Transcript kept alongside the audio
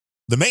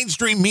The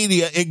mainstream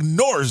media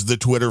ignores the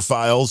Twitter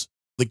files.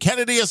 The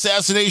Kennedy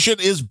assassination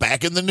is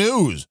back in the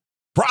news.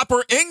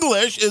 Proper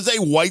English is a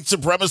white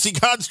supremacy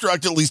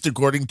construct, at least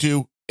according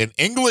to an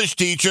English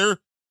teacher.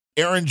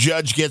 Aaron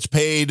Judge gets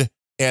paid,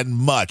 and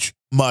much,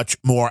 much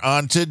more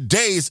on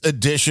today's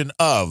edition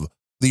of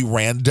the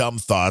Random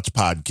Thoughts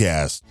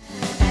Podcast.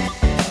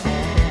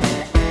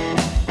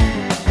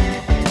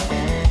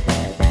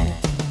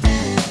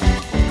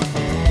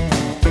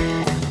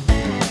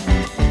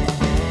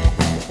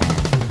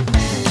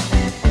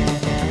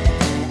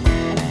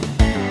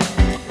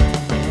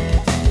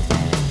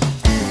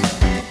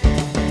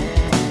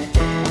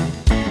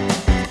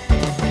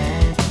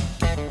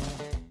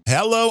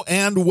 Hello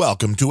and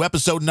welcome to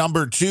episode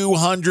number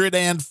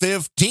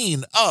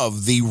 215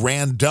 of the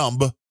Random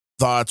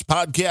Thoughts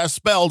Podcast,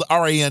 spelled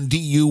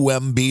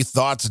R-A-N-D-U-M-B,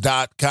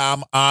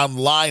 thoughts.com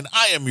online.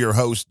 I am your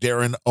host,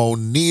 Darren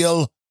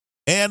O'Neill,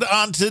 and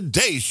on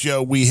today's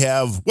show, we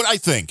have what I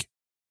think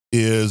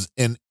is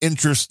an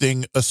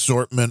interesting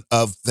assortment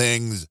of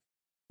things.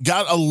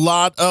 Got a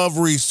lot of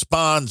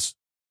response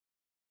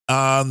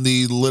on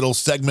the little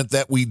segment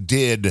that we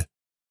did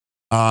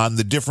on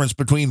the difference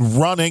between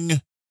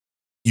running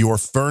your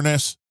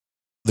furnace,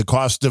 the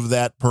cost of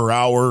that per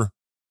hour,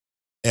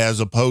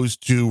 as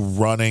opposed to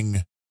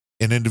running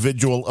an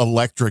individual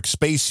electric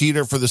space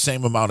heater for the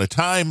same amount of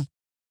time.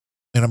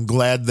 And I'm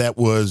glad that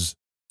was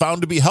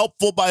found to be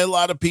helpful by a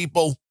lot of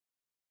people.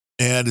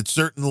 And it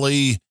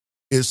certainly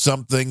is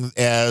something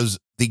as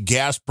the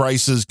gas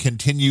prices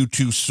continue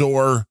to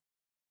soar.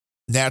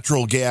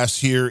 Natural gas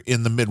here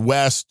in the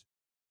Midwest,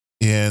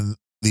 in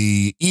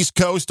the East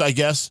Coast, I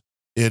guess.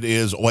 It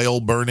is oil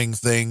burning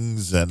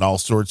things and all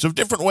sorts of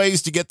different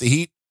ways to get the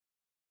heat.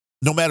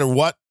 No matter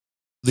what,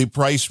 the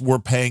price we're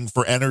paying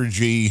for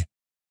energy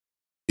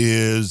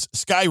is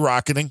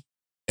skyrocketing.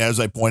 As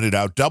I pointed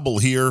out, double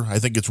here. I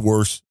think it's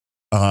worse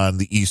on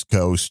the East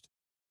Coast.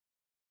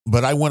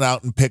 But I went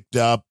out and picked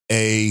up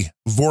a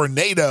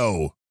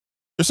Vornado.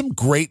 There's some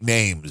great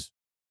names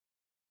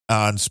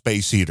on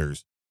space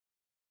heaters.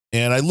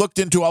 And I looked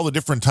into all the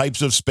different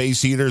types of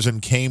space heaters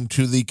and came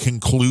to the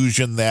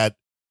conclusion that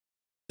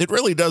it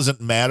really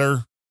doesn't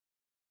matter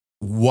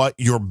what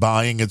you're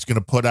buying. It's going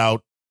to put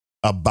out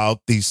about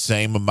the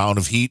same amount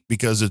of heat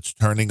because it's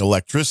turning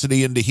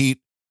electricity into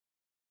heat.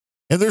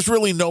 And there's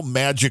really no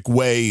magic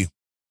way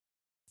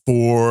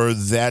for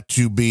that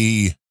to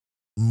be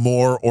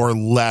more or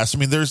less. I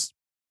mean, there's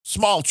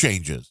small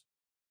changes.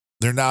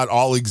 They're not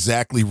all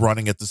exactly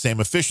running at the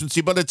same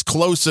efficiency, but it's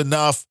close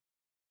enough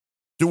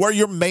to where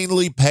you're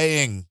mainly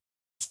paying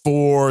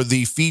for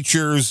the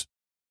features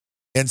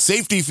and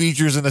safety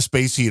features in a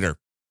space heater.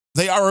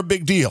 They are a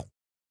big deal,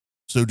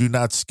 so do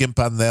not skimp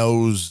on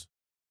those.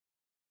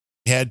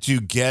 Had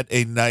to get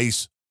a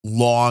nice,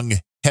 long,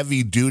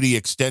 heavy-duty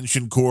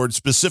extension cord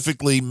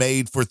specifically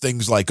made for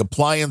things like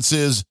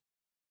appliances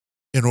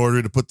in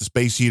order to put the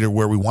space heater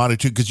where we wanted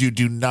to, because you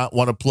do not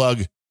want to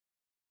plug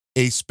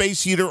a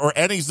space heater or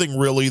anything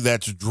really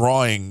that's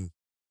drawing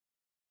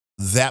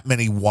that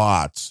many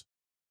watts.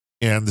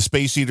 And the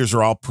space heaters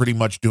are all pretty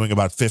much doing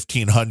about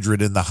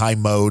 1,500 in the high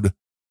mode.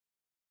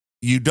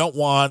 You don't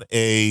want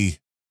a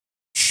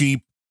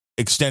cheap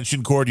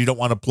extension cord. You don't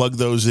want to plug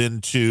those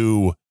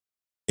into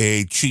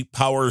a cheap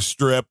power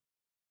strip.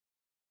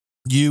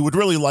 You would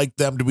really like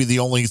them to be the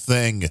only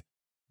thing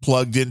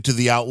plugged into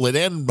the outlet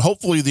and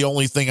hopefully the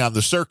only thing on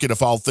the circuit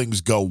if all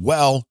things go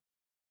well,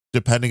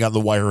 depending on the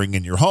wiring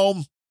in your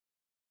home.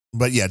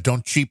 But yeah,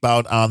 don't cheap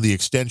out on the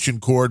extension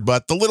cord.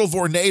 But the little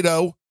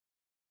Vornado,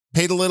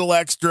 paid a little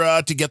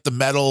extra to get the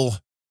metal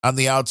on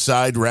the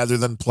outside rather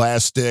than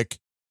plastic.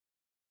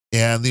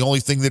 And the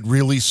only thing that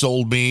really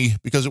sold me,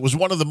 because it was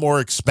one of the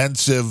more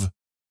expensive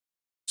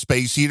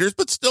space heaters,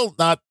 but still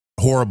not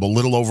horrible,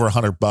 little over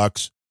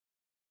 $100.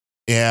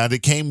 And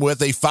it came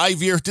with a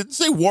 5-year, it didn't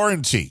say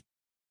warranty.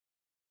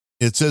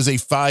 It says a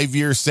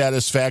 5-year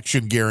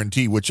satisfaction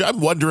guarantee, which I'm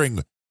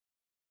wondering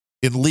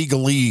in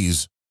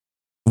legalese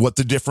what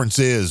the difference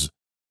is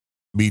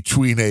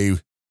between a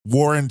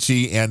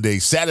warranty and a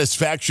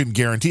satisfaction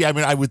guarantee. I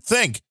mean, I would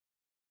think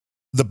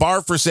the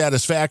bar for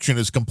satisfaction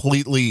is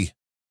completely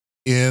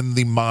in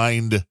the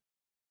mind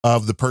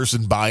of the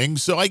person buying.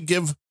 So I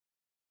give,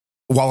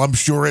 while I'm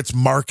sure it's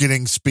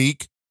marketing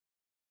speak,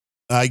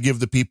 I give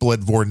the people at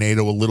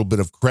Vornado a little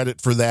bit of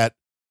credit for that.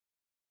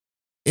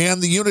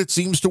 And the unit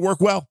seems to work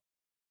well.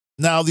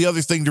 Now, the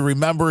other thing to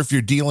remember, if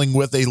you're dealing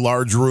with a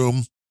large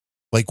room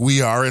like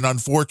we are, and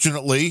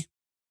unfortunately,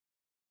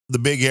 the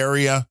big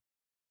area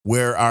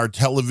where our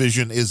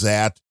television is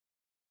at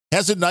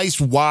has a nice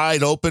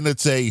wide open,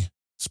 it's a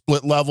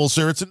split level,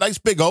 sir. It's a nice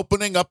big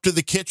opening up to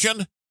the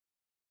kitchen.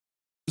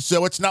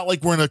 So it's not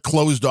like we're in a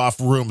closed off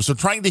room. So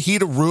trying to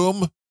heat a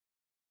room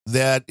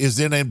that is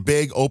in a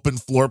big open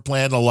floor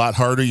plan, a lot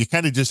harder. You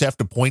kind of just have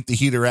to point the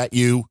heater at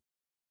you.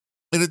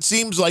 And it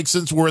seems like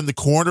since we're in the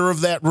corner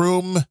of that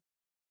room,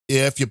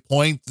 if you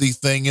point the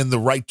thing in the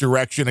right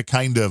direction, it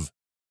kind of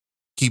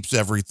keeps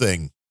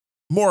everything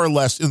more or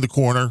less in the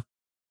corner,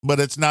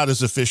 but it's not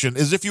as efficient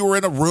as if you were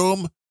in a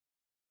room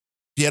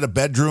If you had a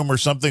bedroom or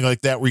something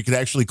like that where you could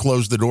actually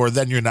close the door,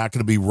 then you're not going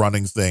to be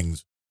running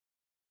things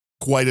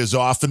quite as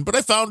often. But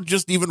I found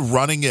just even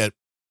running it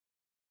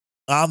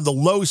on the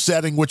low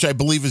setting, which I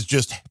believe is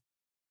just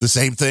the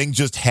same thing,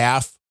 just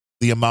half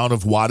the amount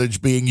of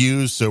wattage being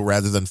used. So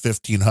rather than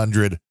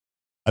 1,500,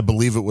 I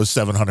believe it was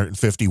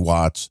 750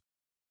 watts.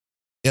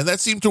 And that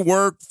seemed to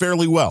work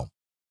fairly well.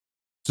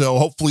 So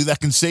hopefully that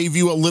can save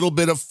you a little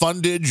bit of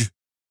fundage,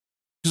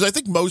 because I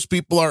think most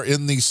people are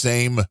in the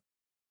same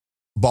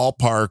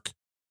ballpark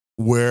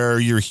where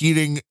you're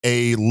heating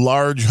a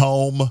large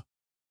home,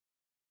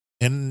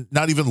 and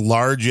not even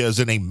large as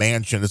in a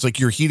mansion. It's like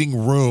you're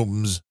heating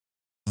rooms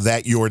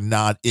that you're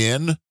not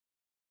in.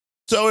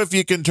 So if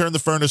you can turn the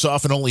furnace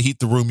off and only heat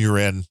the room you're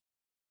in,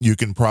 you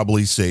can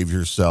probably save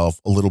yourself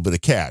a little bit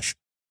of cash.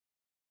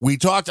 We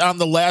talked on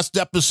the last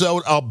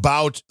episode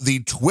about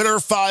the Twitter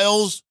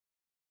files,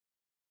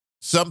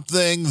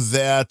 something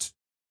that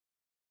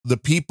the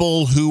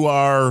people who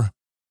are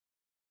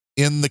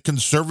in the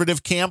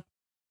conservative camp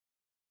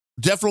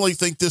definitely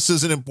think this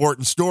is an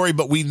important story,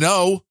 but we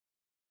know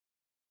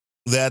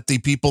that the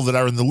people that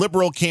are in the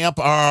liberal camp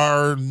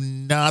are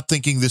not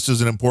thinking this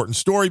is an important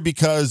story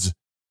because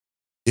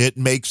it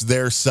makes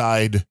their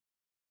side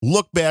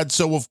look bad.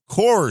 So, of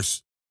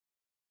course,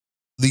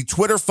 the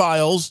Twitter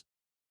files,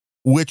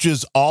 which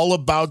is all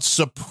about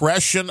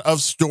suppression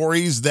of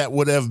stories that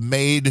would have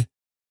made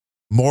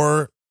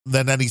more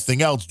than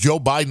anything else Joe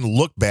Biden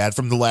look bad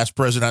from the last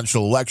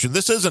presidential election.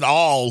 This isn't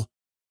all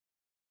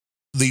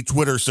the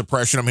Twitter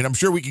suppression. I mean, I'm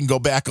sure we can go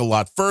back a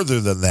lot further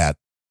than that.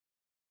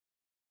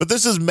 But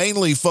this is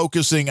mainly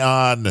focusing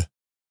on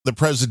the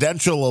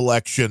presidential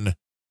election,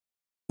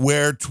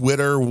 where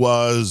Twitter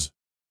was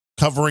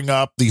covering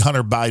up the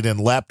Hunter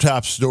Biden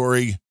laptop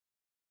story.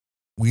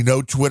 We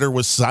know Twitter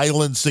was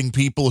silencing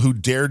people who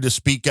dared to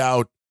speak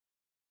out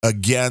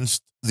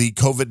against the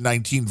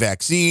COVID-19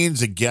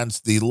 vaccines,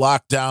 against the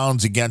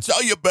lockdowns, against,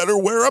 oh, you better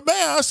wear a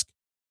mask.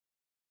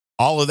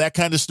 All of that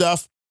kind of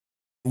stuff.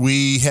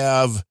 We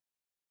have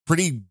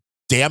pretty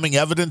damning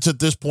evidence at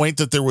this point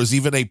that there was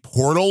even a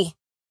portal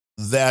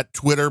that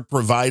Twitter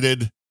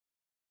provided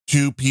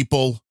to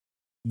people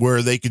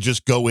where they could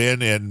just go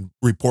in and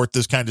report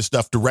this kind of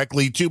stuff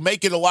directly to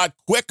make it a lot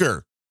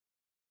quicker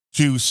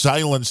to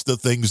silence the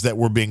things that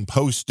were being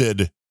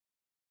posted,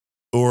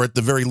 or at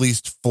the very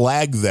least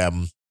flag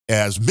them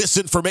as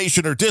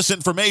misinformation or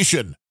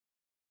disinformation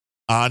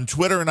on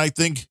Twitter. And I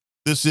think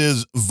this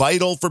is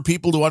vital for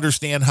people to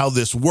understand how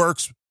this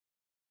works,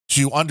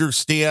 to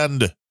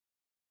understand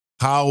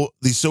how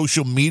the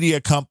social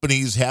media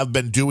companies have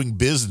been doing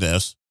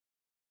business.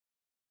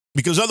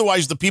 Because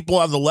otherwise the people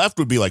on the left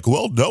would be like,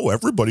 well, no,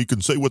 everybody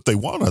can say what they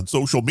want on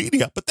social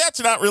media. But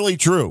that's not really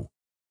true.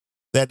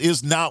 That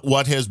is not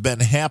what has been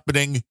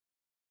happening.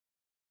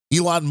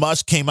 Elon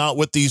Musk came out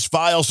with these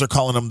files. They're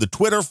calling them the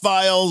Twitter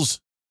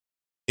files.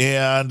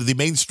 And the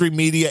mainstream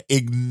media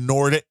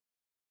ignored it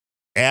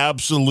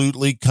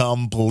absolutely,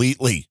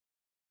 completely.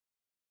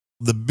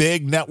 The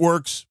big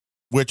networks,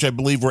 which I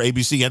believe were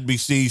ABC,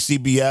 NBC,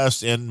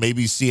 CBS, and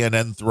maybe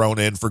CNN thrown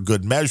in for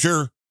good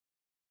measure,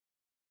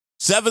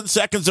 7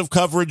 seconds of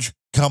coverage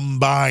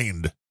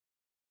combined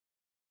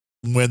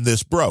when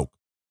this broke.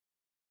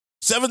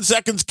 7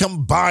 seconds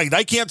combined.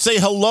 I can't say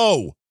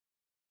hello.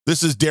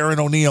 This is Darren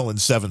O'Neill in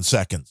 7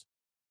 seconds.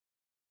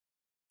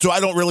 So I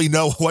don't really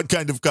know what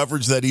kind of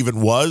coverage that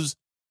even was,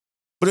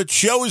 but it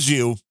shows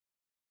you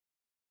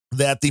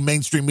that the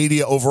mainstream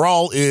media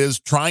overall is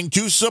trying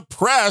to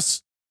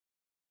suppress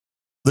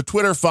the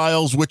Twitter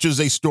files, which is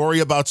a story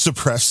about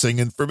suppressing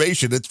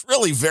information. It's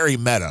really very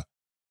meta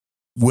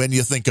when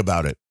you think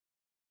about it.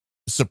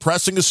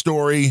 Suppressing a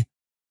story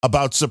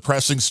about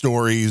suppressing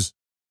stories.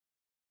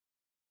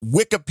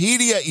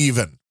 Wikipedia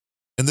even,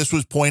 and this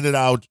was pointed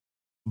out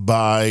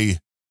by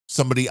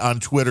somebody on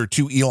Twitter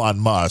to Elon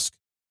Musk,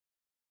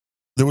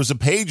 there was a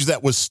page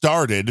that was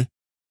started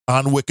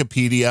on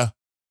Wikipedia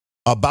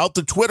about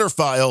the Twitter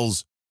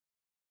files,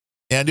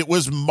 and it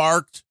was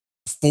marked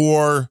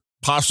for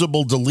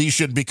possible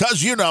deletion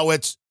because, you know,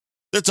 it's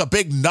a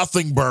big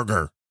nothing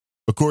burger,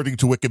 according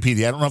to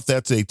Wikipedia. I don't know if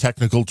that's a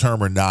technical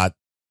term or not,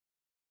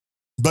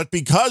 but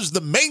because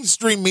the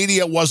mainstream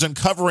media wasn't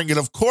covering it,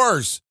 of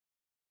course,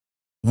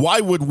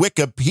 why would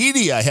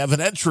Wikipedia have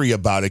an entry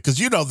about it? Because,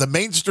 you know, the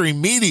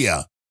mainstream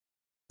media,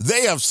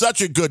 they have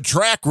such a good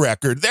track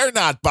record. They're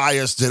not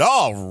biased at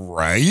all,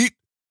 right?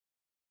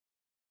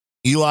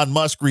 Elon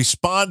Musk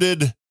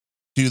responded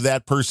to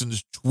that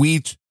person's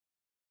tweet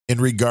in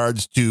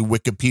regards to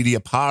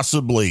Wikipedia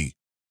possibly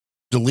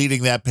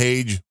deleting that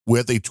page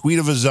with a tweet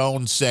of his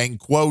own saying,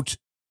 quote,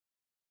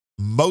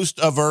 most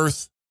of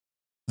Earth,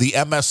 the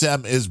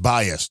MSM is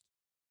biased.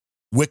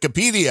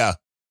 Wikipedia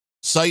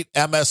cite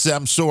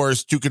MSM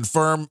source to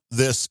confirm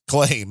this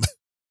claim.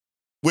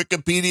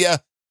 Wikipedia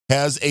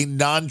has a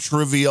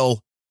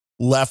non-trivial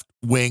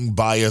left-wing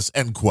bias,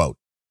 end quote.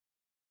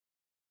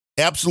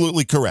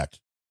 Absolutely correct,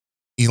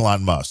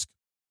 Elon Musk,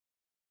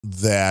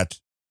 that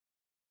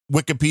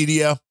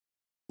Wikipedia,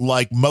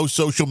 like most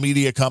social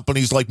media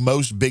companies, like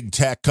most big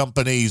tech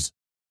companies,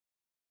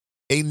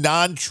 a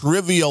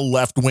non-trivial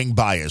left-wing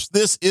bias.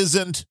 This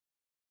isn't,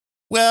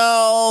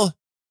 well,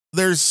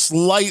 they're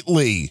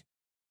slightly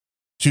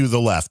to the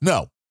left.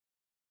 No,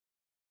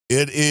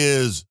 it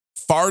is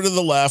far to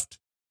the left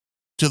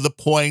to the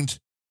point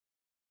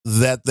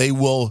that they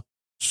will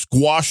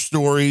squash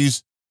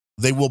stories.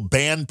 They will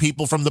ban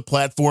people from the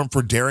platform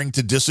for daring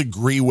to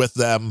disagree with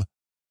them.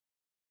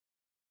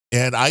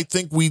 And I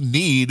think we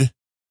need,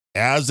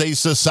 as a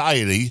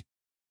society,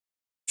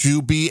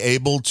 to be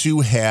able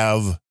to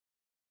have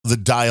the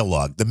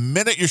dialogue. The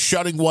minute you're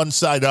shutting one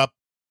side up,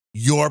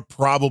 you're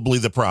probably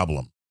the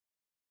problem.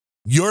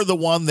 You're the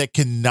one that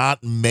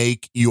cannot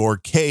make your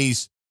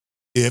case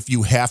if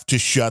you have to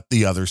shut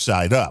the other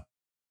side up.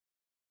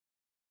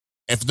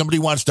 If somebody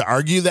wants to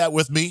argue that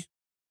with me,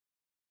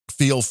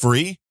 feel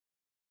free.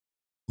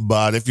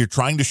 But if you're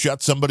trying to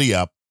shut somebody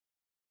up,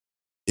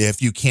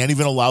 if you can't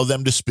even allow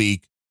them to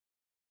speak,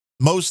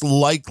 most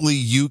likely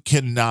you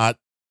cannot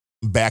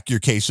back your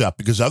case up,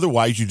 because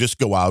otherwise you just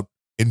go out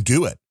and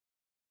do it.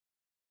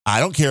 I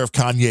don't care if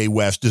Kanye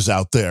West is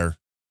out there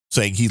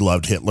saying he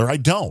loved Hitler. I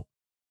don't.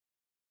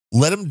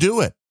 Let him do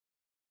it,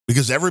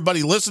 because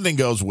everybody listening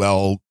goes,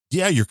 well,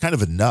 yeah, you're kind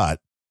of a nut,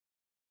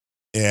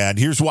 and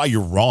here's why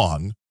you're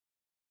wrong.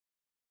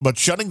 But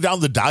shutting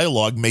down the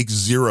dialogue makes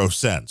zero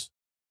sense.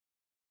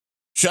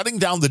 Shutting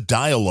down the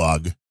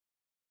dialogue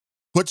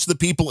puts the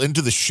people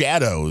into the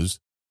shadows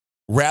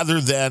rather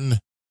than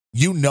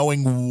you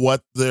knowing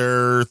what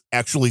they're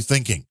actually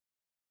thinking.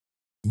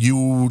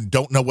 You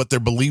don't know what their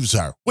beliefs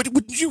are.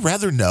 Wouldn't you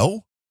rather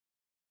know?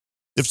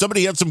 If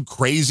somebody had some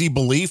crazy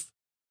belief,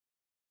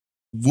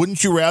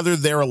 wouldn't you rather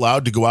they're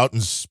allowed to go out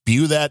and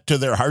spew that to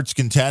their heart's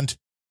content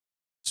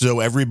so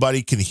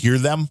everybody can hear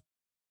them?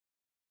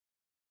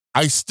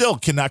 I still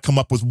cannot come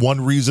up with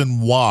one reason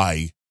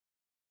why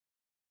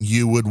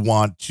you would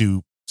want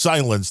to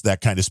silence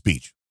that kind of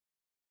speech.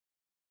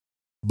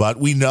 But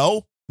we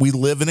know we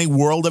live in a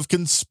world of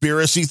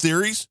conspiracy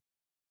theories.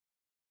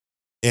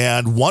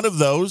 And one of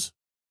those,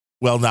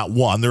 well, not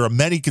one, there are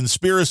many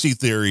conspiracy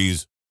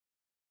theories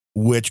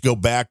which go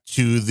back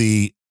to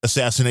the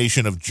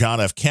assassination of John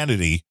F.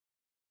 Kennedy.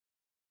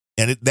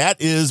 And that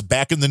is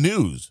back in the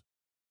news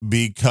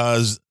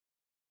because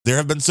there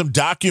have been some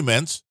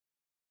documents.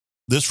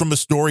 This from a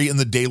story in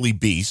the Daily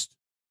Beast,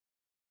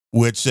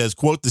 which says,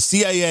 quote, the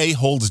CIA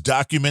holds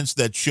documents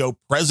that show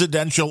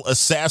presidential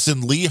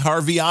assassin Lee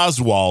Harvey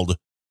Oswald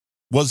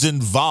was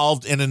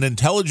involved in an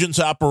intelligence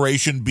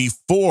operation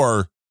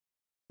before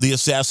the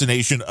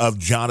assassination of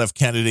John F.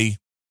 Kennedy,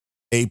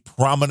 a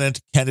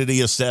prominent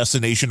Kennedy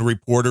assassination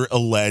reporter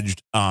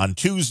alleged on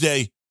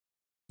Tuesday.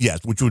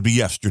 Yes, which would be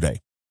yesterday.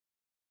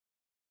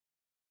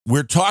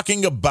 We're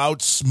talking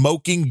about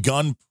smoking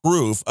gun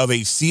proof of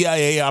a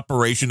CIA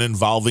operation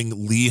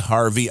involving Lee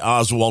Harvey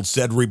Oswald,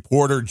 said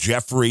reporter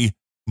Jeffrey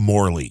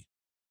Morley.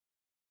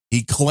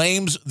 He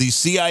claims the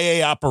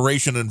CIA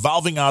operation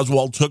involving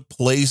Oswald took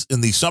place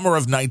in the summer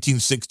of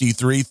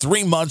 1963,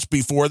 3 months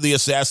before the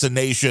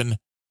assassination.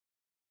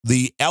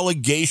 The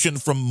allegation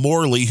from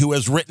Morley, who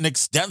has written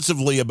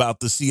extensively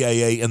about the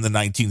CIA in the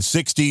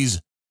 1960s,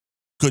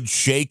 could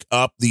shake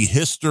up the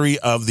history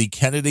of the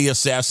Kennedy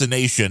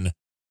assassination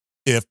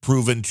if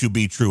proven to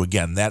be true.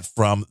 Again, that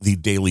from the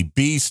Daily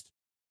Beast.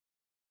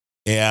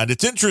 And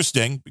it's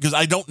interesting because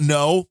I don't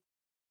know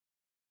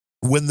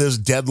when this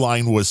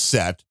deadline was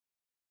set,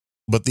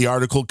 but the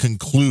article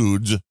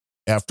concludes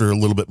after a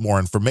little bit more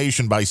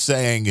information by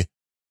saying,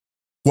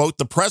 quote,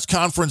 the press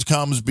conference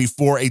comes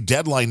before a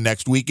deadline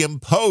next week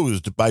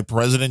imposed by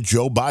President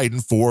Joe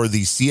Biden for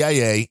the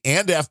CIA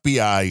and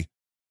FBI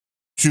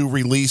to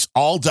release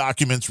all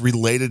documents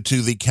related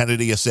to the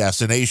Kennedy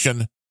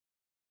assassination.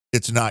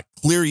 It's not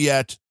clear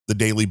yet, the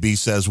Daily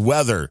Beast says,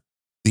 whether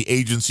the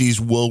agencies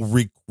will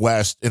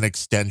request an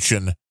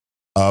extension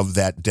of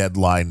that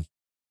deadline,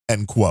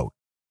 end quote.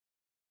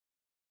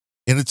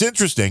 And it's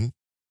interesting.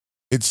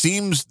 It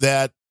seems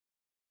that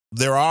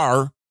there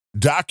are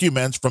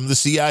documents from the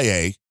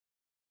CIA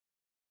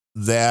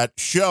that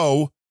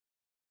show,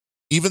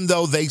 even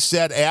though they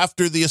said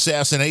after the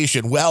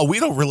assassination, well,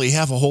 we don't really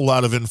have a whole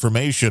lot of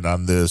information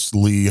on this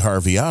Lee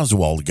Harvey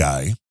Oswald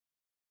guy.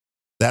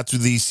 That's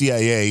what the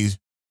CIA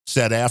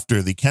said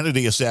after the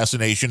Kennedy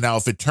assassination. Now,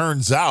 if it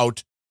turns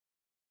out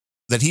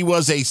that he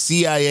was a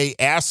CIA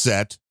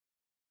asset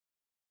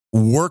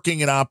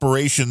working an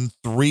operation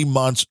 3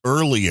 months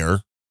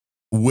earlier,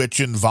 which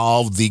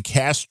involved the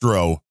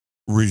Castro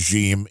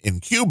regime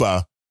in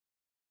Cuba,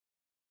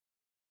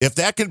 if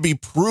that can be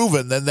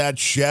proven, then that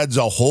sheds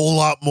a whole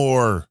lot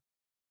more.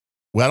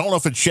 Well, I don't know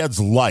if it sheds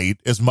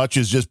light as much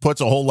as just puts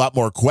a whole lot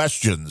more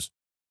questions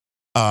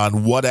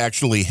on what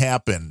actually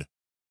happened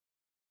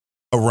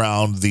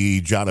around the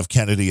John F.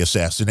 Kennedy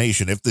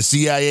assassination. If the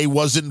CIA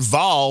was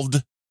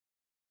involved,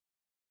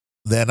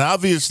 then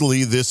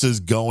obviously this is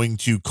going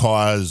to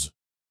cause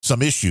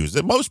some issues.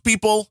 And most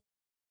people,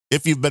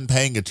 if you've been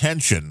paying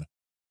attention,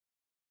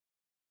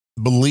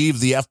 believe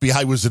the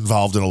FBI was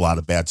involved in a lot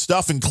of bad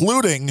stuff,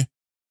 including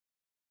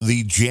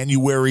the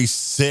January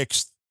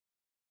 6th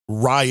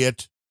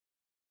riot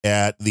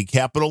at the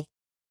Capitol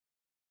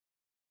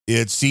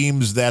It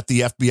seems that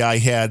the FBI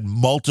had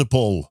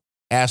multiple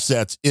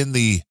assets in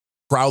the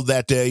crowd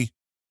that day.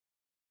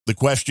 The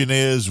question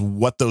is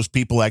what those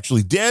people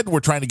actually did.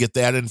 We're trying to get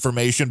that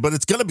information, but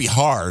it's going to be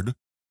hard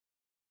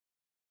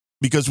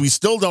because we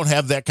still don't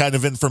have that kind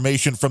of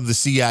information from the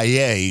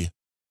CIA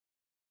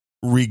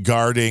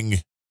regarding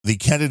the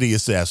Kennedy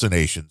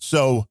assassination.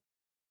 So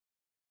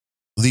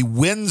the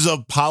winds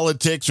of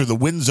politics or the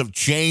winds of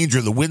change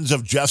or the winds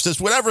of justice,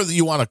 whatever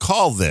you want to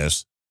call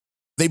this,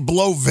 they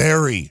blow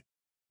very,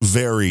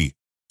 very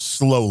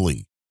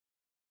slowly.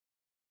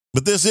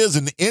 But this is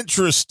an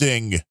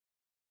interesting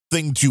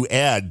thing to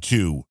add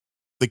to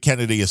the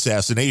Kennedy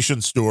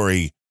assassination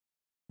story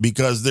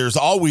because there's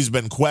always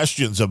been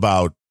questions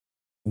about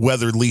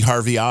whether Lee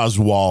Harvey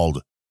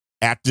Oswald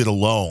acted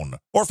alone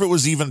or if it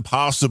was even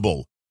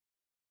possible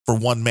for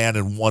one man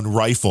and one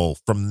rifle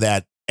from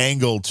that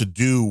angle to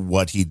do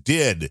what he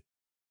did.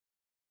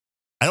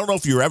 I don't know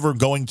if you're ever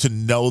going to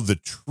know the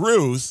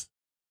truth.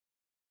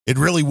 And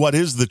really, what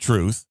is the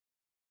truth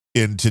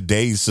in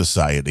today's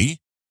society?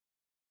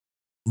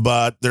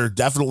 But there are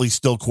definitely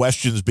still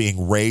questions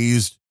being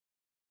raised.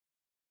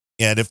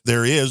 And if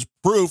there is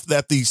proof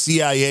that the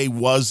CIA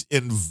was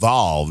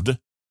involved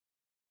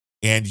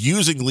and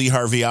using Lee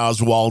Harvey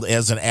Oswald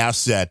as an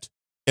asset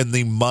in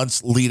the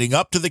months leading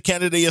up to the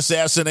Kennedy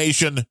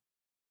assassination,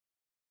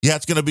 yeah,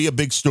 it's going to be a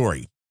big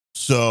story.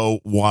 So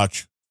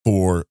watch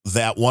for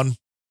that one.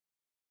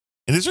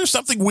 And is there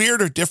something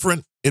weird or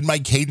different in my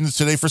cadence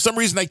today? For some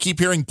reason, I keep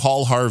hearing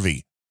Paul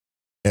Harvey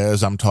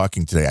as I'm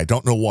talking today. I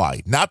don't know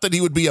why. Not that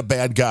he would be a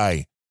bad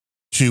guy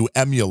to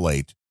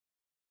emulate,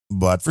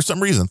 but for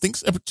some reason,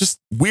 things are just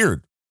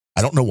weird.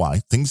 I don't know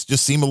why. Things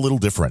just seem a little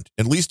different,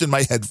 at least in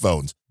my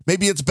headphones.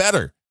 Maybe it's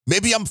better.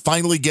 Maybe I'm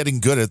finally getting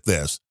good at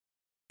this,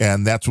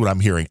 and that's what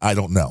I'm hearing. I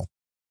don't know.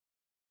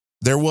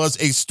 There was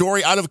a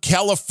story out of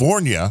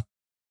California,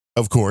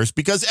 of course,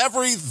 because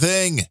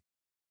everything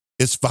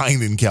is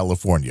fine in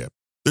California.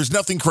 There's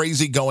nothing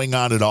crazy going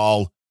on at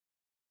all.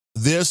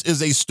 This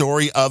is a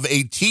story of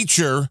a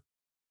teacher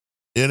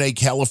in a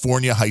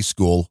California high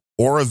school,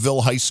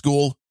 Oroville High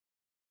School,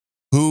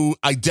 who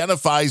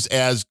identifies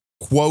as,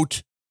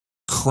 quote,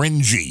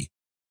 cringy,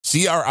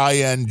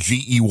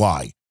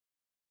 cringey.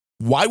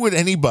 Why would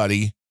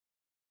anybody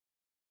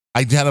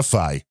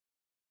identify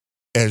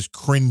as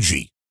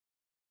cringy?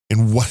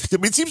 And what, I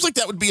mean, it seems like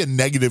that would be a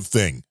negative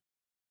thing.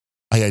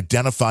 I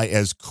identify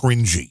as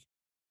cringy.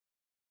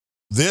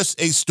 This,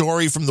 a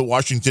story from the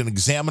Washington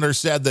Examiner,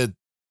 said that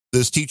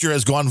this teacher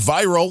has gone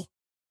viral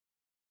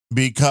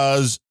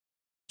because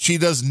she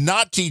does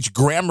not teach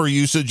grammar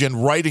usage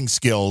and writing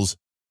skills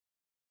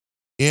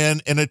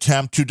in an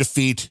attempt to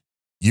defeat,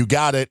 you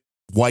got it,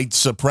 white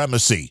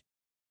supremacy.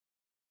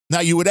 Now,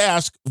 you would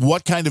ask,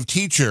 what kind of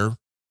teacher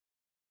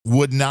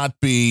would not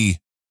be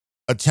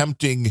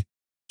attempting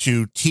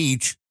to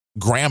teach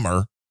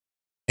grammar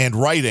and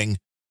writing?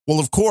 Well,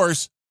 of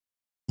course,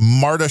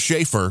 Marta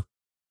Schaefer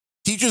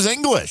teaches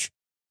English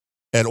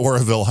at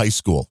Oroville High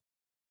School.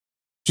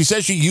 She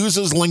says she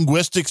uses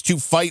linguistics to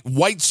fight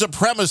white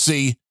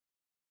supremacy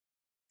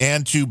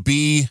and to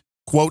be,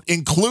 quote,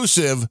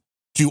 inclusive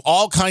to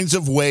all kinds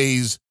of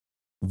ways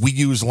we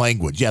use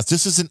language. Yes,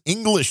 this is an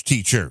English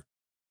teacher.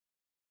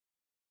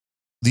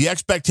 The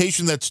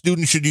expectation that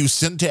students should use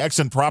syntax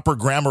and proper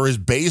grammar is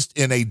based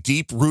in a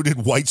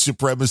deep-rooted white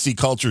supremacy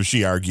culture,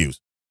 she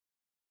argues.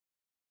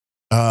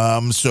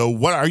 So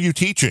what are you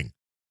teaching?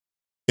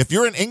 If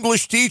you're an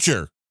English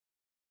teacher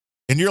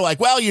and you're like,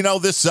 well, you know,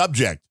 this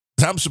subject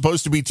I'm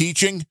supposed to be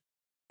teaching,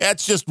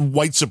 that's just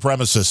white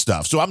supremacist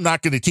stuff, so I'm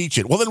not going to teach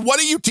it. Well, then what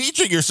are you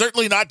teaching? You're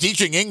certainly not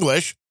teaching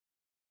English.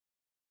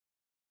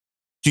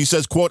 She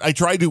says, quote, I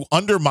try to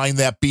undermine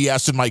that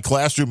BS in my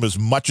classroom as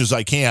much as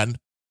I can.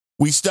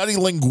 We study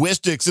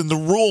linguistics and the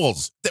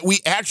rules that we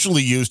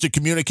actually use to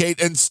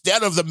communicate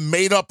instead of the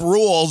made-up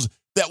rules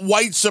that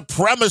white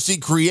supremacy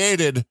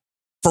created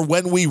for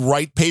when we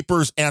write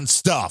papers and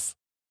stuff.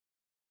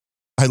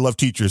 I love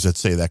teachers that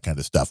say that kind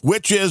of stuff,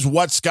 which is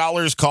what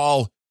scholars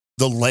call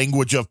the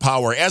language of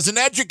power. As an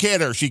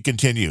educator, she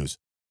continues,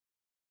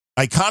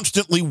 I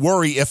constantly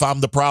worry if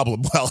I'm the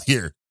problem. Well,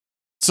 here,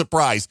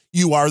 surprise,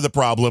 you are the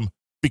problem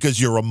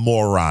because you're a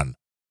moron.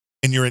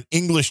 And you're an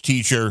English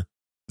teacher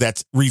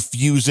that's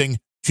refusing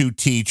to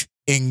teach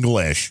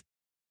English.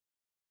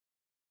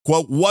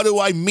 Quote, what do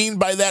I mean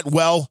by that?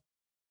 Well,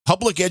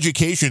 public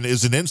education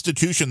is an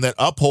institution that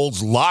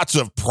upholds lots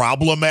of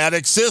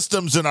problematic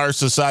systems in our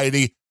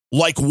society,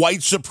 like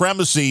white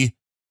supremacy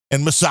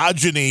and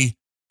misogyny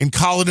and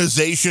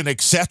colonization,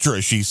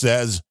 etc., she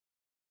says.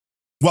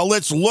 Well,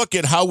 let's look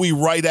at how we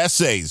write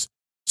essays.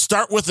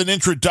 Start with an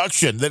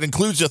introduction that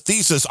includes a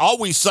thesis.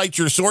 Always cite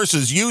your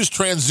sources. Use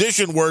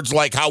transition words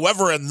like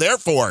however and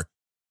therefore.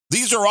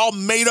 These are all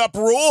made-up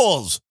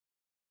rules.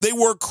 They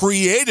were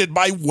created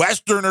by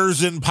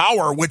Westerners in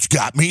power, which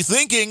got me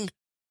thinking,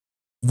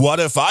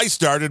 what if I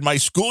started my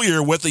school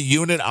year with a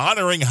unit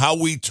honoring how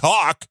we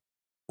talk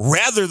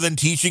rather than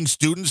teaching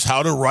students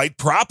how to write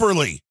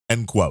properly,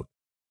 end quote.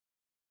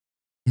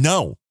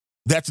 No,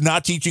 that's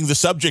not teaching the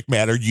subject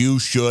matter. You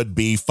should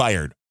be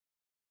fired.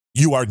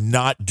 you are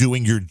not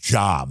doing your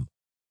job.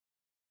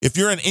 If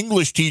you're an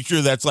English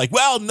teacher that's like,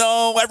 well,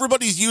 no,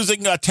 everybody's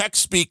using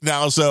text speak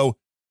now, so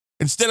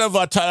instead of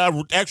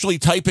actually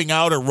typing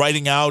out or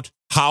writing out,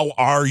 how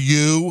are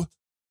you?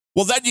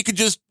 Well, then you could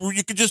just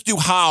do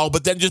how,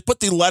 but then just put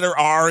the letter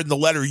R and the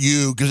letter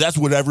U, because that's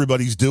what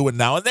everybody's doing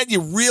now. And then you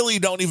really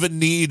don't even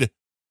need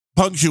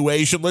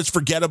punctuation. Let's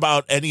forget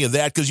about any of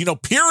that, because,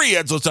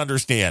 periods, let's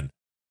understand.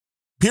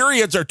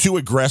 Periods are too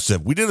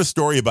aggressive. We did a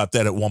story about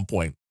that at one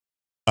point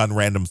on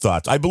Random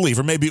Thoughts, I believe,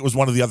 or maybe it was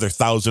one of the other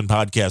 1,000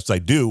 podcasts I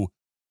do.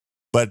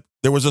 But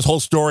there was this whole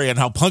story on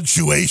how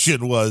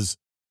punctuation was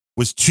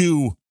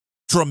too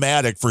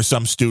traumatic for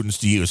some students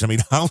to use. I mean,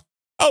 how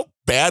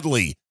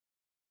badly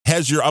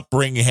has your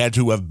upbringing had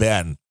to have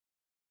been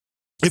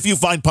if you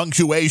find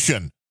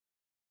punctuation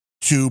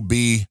to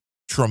be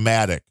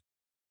traumatic?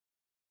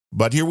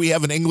 But here we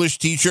have an English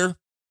teacher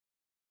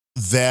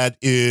that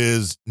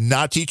is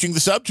not teaching the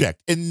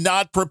subject and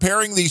not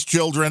preparing these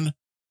children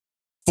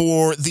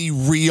for the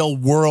real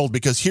world.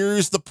 Because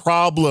here's the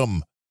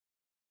problem,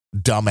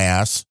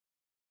 dumbass,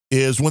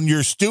 is when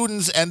your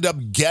students end up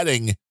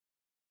getting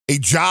a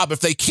job, if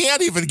they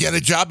can't even get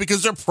a job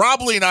because they're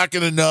probably not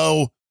going to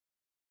know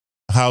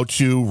how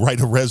to write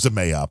a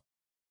resume up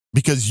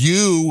because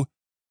you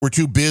were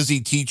too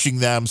busy teaching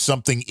them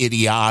something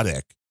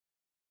idiotic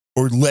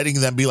or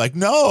letting them be like,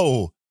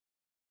 no.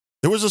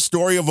 There was a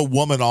story of a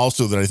woman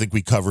also that I think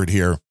we covered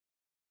here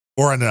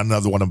or on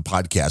another one of the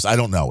podcasts. I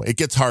don't know. It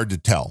gets hard to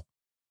tell.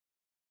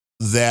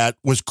 That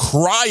was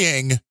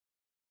crying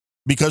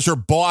because her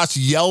boss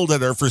yelled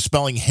at her for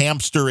spelling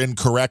hamster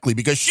incorrectly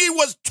because she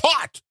was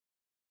taught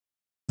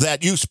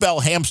that you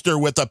spell hamster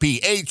with a P,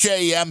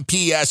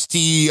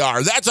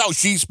 Hampster. That's how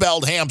she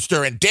spelled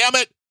hamster. And damn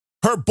it,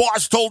 her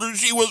boss told her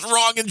she was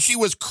wrong and she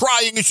was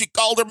crying and she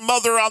called her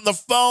mother on the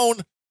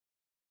phone.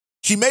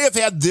 She may have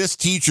had this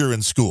teacher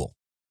in school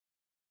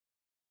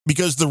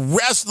because the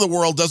rest of the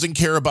world doesn't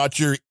care about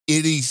your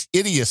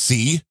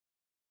idiocy.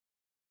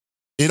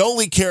 It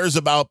only cares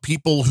about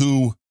people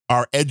who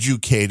are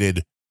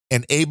educated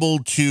and able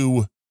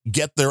to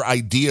get their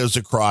ideas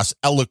across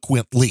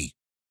eloquently.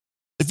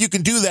 If you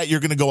can do that, you're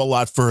going to go a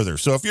lot further.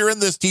 So if you're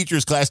in this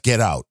teacher's class, get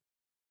out.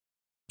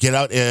 Get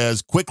out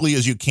as quickly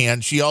as you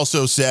can. She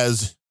also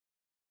says,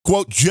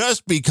 quote,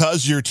 just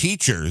because your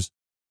teachers,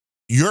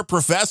 your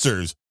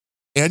professors,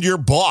 and your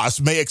boss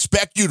may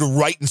expect you to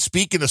write and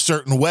speak in a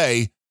certain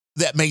way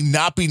that may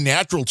not be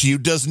natural to you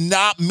does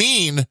not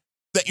mean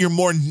that your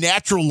more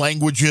natural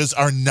languages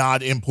are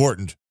not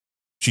important,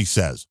 she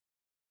says.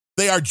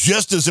 They are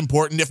just as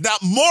important, if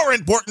not more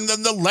important,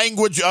 than the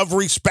language of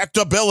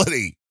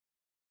respectability.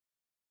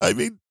 I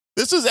mean,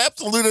 this is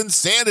absolute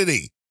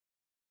insanity.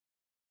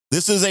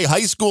 This is a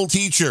high school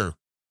teacher,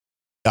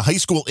 a high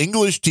school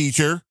English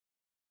teacher,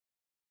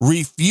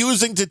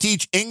 refusing to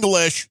teach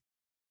English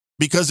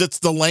because it's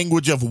the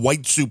language of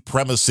white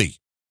supremacy.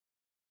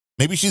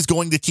 Maybe she's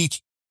going to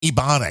teach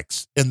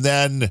Ebonics and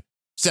then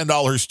send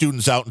all her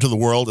students out into the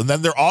world, and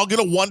then they're all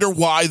going to wonder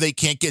why they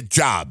can't get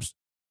jobs.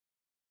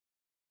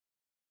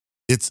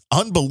 It's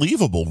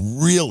unbelievable,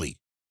 really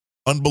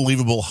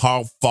unbelievable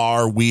how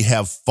far we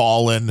have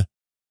fallen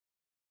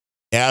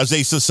as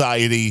a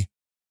society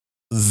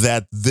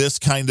that this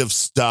kind of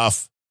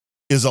stuff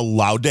is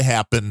allowed to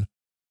happen.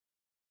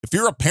 If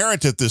you're a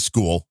parent at this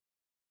school,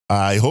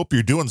 I hope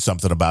you're doing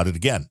something about it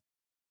again.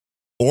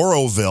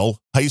 Oroville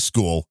High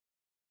School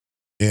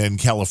in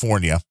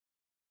California.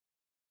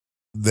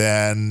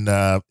 Then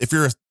if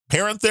you're a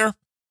parent there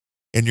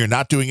and you're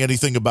not doing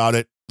anything about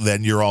it,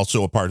 then you're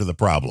also a part of the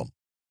problem.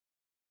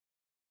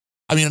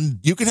 I mean,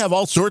 you can have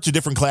all sorts of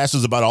different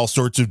classes about all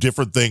sorts of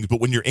different things, but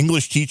when your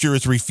English teacher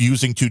is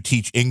refusing to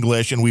teach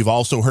English, and we've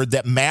also heard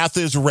that math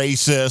is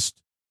racist,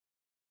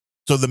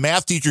 so the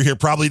math teacher here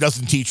probably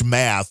doesn't teach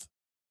math.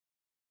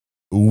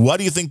 What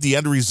do you think the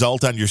end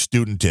result on your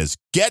student is?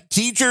 Get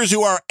teachers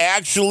who are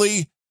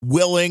actually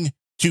willing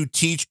to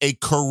teach a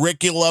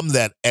curriculum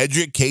that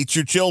educates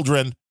your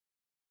children,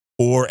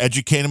 or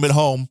educate them at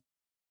home,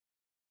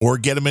 or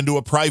get them into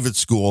a private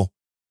school.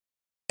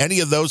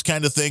 Any of those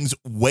kind of things,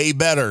 way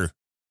better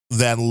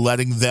than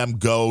letting them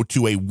go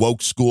to a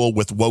woke school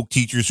with woke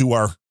teachers who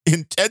are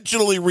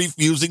intentionally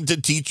refusing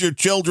to teach your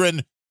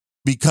children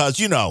because,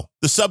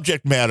 the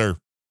subject matter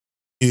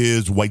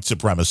is white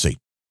supremacy.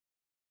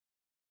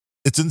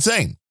 It's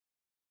insane.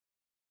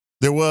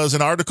 There was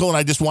an article, and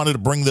I just wanted to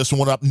bring this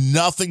one up.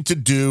 Nothing to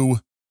do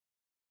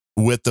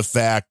with the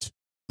fact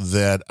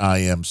that I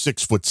am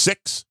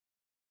 6'6".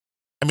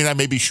 I mean, I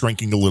may be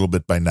shrinking a little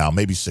bit by now,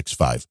 maybe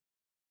 6'5".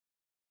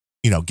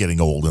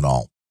 Getting old and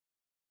all.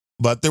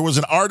 But there was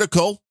an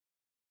article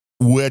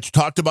which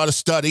talked about a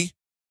study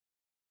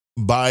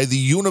by the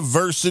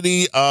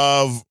University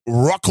of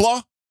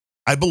Wrocław,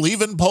 I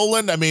believe in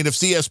Poland. I mean, if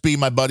CSB,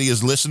 my buddy,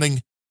 is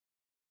listening,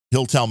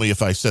 he'll tell me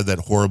if I said that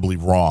horribly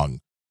wrong.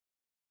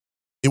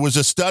 It was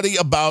a study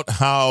about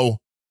how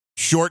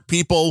short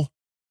people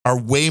are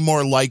way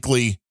more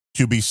likely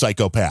to be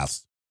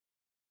psychopaths.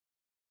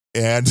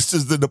 And this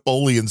is the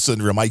Napoleon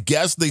syndrome. I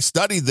guess they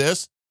studied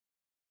this,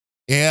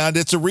 and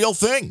it's a real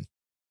thing.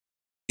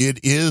 it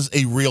is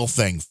a real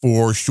thing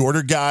for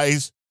shorter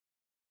guys.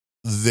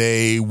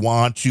 They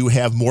want to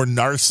have more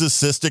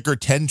narcissistic or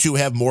tend to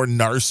have more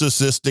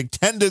narcissistic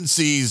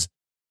tendencies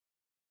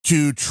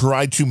to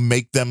try to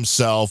make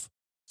themselves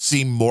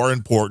seem more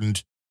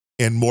important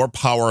and more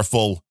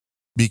powerful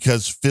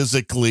because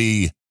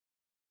physically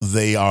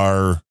they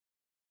are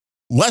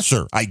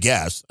lesser, I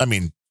guess. I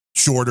mean,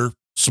 shorter,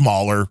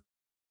 smaller,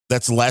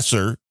 that's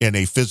lesser in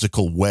a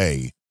physical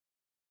way.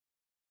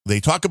 They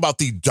talk about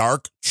the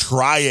dark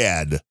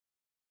triad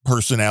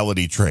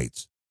personality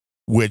traits,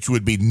 which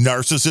would be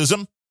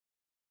narcissism,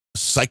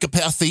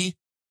 psychopathy,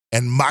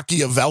 and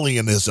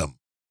Machiavellianism.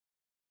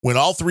 When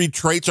all three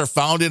traits are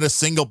found in a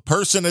single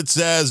person, it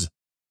says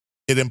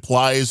it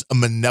implies a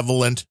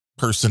malevolent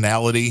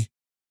personality.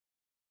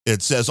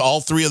 It says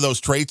all three of those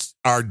traits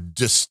are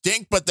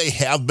distinct, but they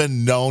have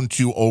been known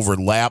to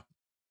overlap.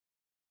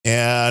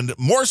 And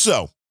more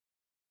so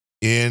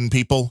in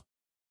people,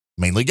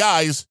 mainly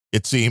guys,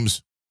 it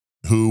seems,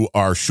 who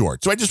are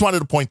short. So I just wanted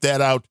to point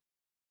that out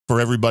for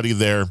everybody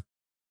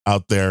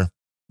out there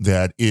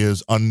that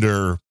is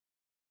under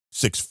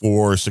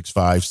 6'4",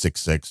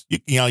 6'5",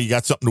 6'6". You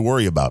got something to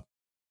worry about.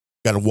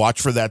 Got to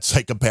watch for that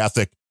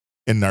psychopathic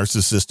and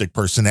narcissistic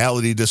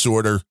personality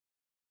disorder.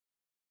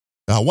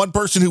 One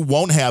person who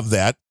won't have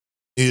that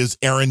is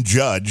Aaron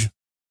Judge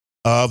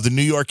of the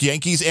New York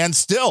Yankees and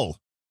still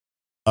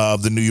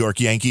of the New York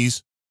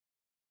Yankees.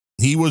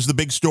 He was the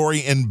big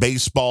story in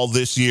baseball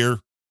this year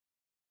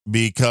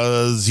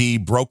because he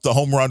broke the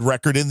home run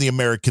record in the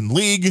American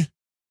League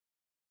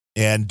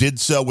and did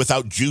so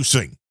without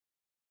juicing,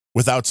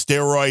 without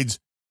steroids,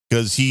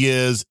 because he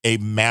is a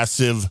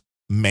massive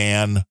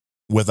man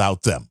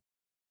without them.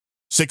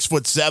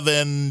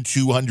 6'7",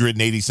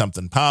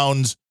 280-something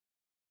pounds.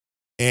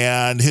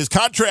 And his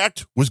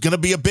contract was going to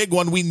be a big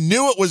one. We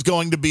knew it was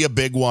going to be a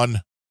big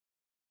one,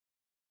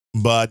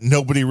 but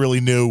nobody really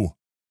knew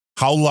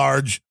how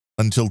large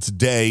until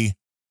today.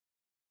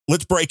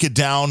 Let's break it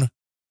down.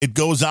 It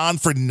goes on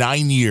for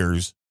 9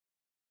 years.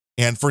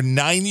 And for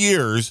 9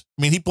 years,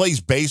 I mean, he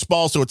plays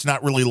baseball, so it's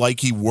not really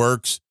like he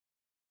works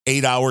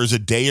 8 hours a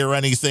day or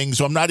anything.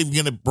 So I'm not even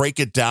going to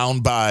break it down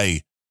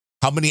by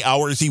how many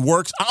hours he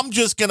works. I'm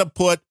just going to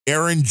put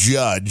Aaron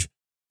Judge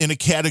in a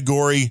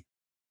category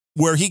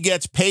where he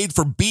gets paid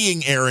for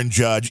being Aaron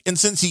Judge. And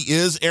since he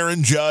is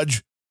Aaron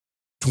Judge,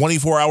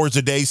 24 hours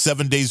a day,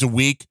 7 days a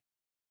week,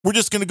 we're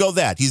just going to go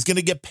that. He's going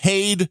to get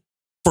paid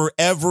for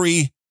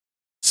every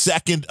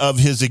second of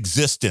his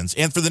existence.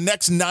 And for the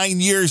next 9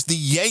 years, the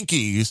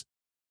Yankees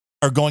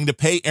are going to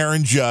pay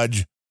Aaron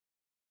Judge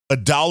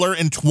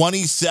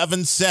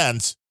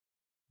 $1.27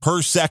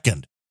 per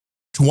second,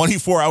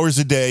 24 hours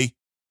a day,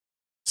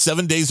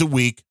 7 days a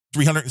week,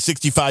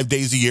 365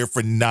 days a year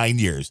for 9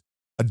 years.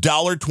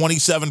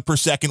 $1.27 per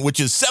second, which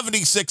is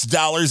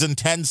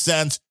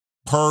 $76.10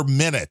 per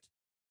minute.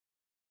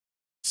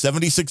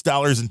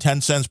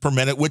 $76.10 per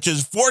minute, which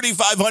is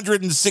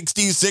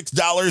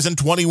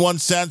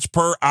 $4,566.21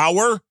 per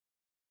hour.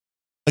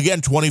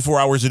 Again, 24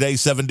 hours a day,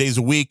 7 days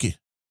a week.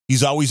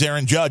 He's always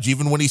Aaron Judge.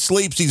 Even when he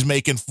sleeps, he's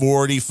making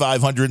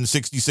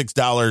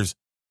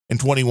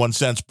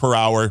 $4,566.21 per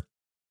hour.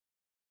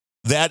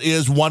 That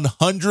is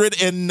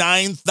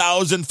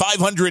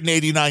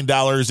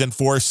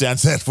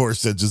 $109,589.04. That 4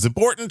 cents is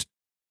important.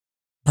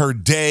 Per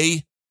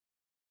day,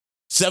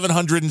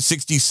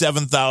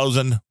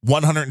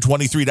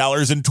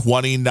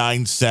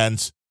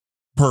 $767,123.29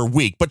 per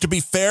week. But to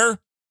be fair,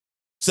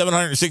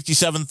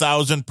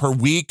 $767,000 per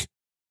week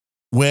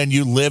when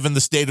you live in the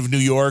state of New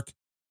York,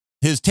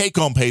 his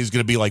take-home pay is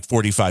going to be like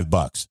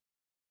 $45.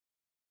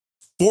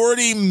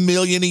 $40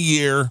 million a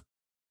year,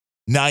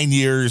 9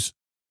 years,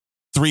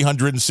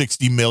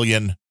 $360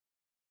 million.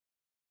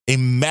 A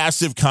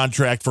massive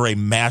contract for a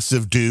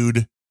massive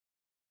dude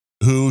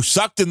who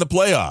sucked in the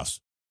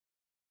playoffs.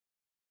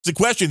 It's a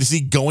question, is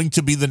he going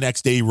to be the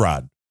next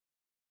A-Rod?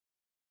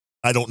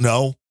 I don't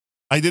know.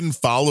 I didn't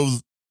follow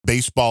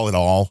baseball at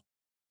all.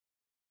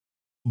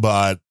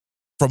 But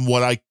from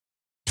what I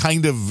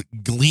kind of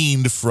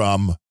gleaned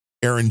from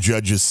Aaron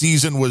Judge's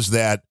season was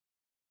that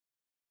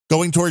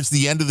going towards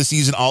the end of the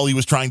season, all he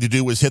was trying to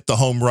do was hit the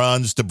home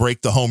runs to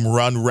break the home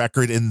run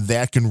record, and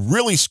that can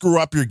really screw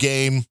up your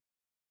game.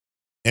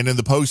 And in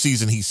the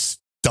postseason, he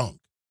stunk.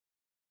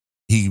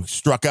 He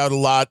struck out a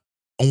lot,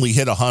 only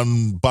hit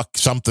buck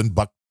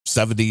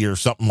 70 or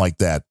something like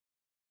that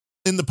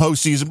in the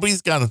postseason, but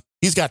he's got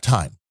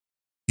time.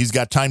 He's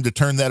got time to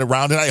turn that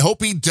around, and I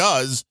hope he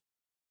does,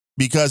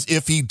 because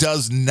if he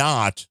does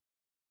not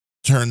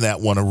turn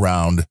that one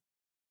around,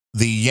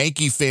 the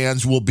Yankee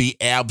fans will be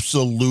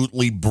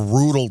absolutely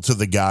brutal to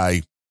the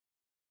guy,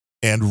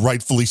 and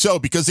rightfully so,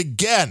 because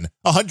again,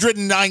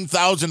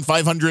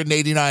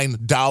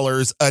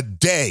 $109,589 a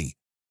day,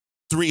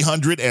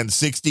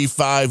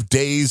 365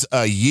 days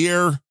a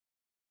year,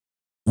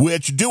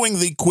 which, doing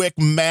the quick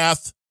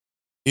math,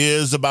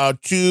 is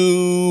about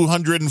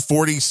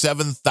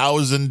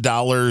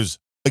 $247,000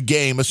 a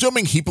game,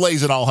 assuming he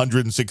plays in all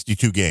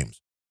 162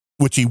 games,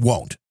 which he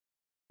won't,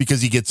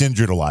 because he gets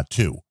injured a lot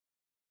too.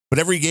 But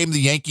every game the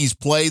Yankees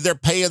play, they're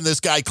paying this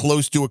guy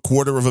close to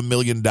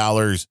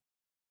 $250,000.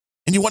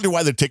 And you wonder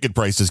why the ticket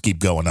prices keep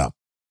going up.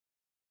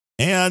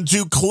 And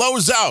to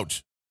close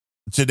out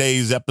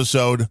today's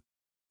episode,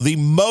 the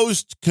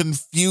most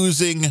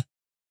confusing,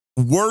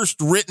 worst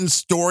written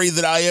story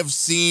that I have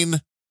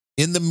seen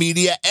in the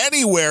media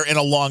anywhere in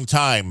a long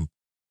time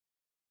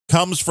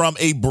comes from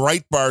a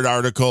Breitbart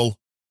article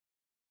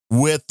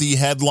with the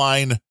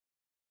headline,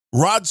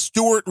 Rod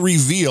Stewart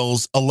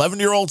reveals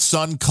 11-year-old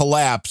son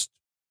collapsed,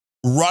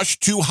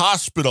 rushed to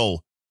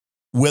hospital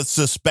with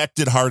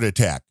suspected heart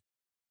attack,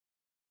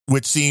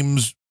 which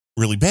seems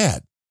really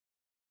bad.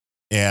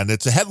 And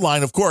it's a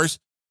headline, of course,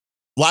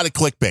 a lot of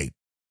clickbait.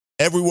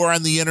 Everywhere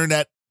on the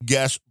internet,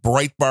 guess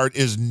Breitbart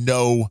is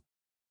no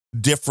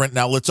different.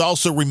 Now, let's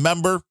also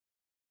remember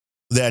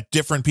that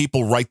different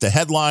people write the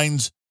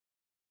headlines,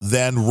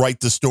 then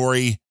write the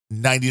story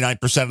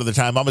 99% of the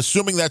time. I'm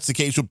assuming that's the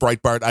case with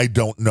Breitbart. I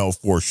don't know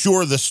for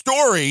sure. The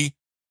story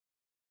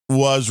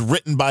was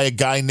written by a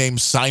guy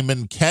named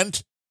Simon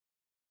Kent,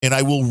 and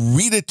I will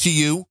read it to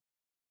you.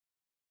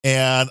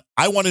 And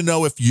I want to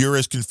know if you're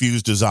as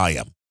confused as I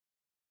am.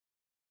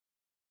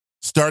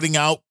 Starting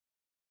out,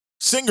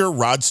 singer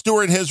Rod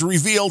Stewart has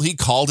revealed he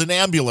called an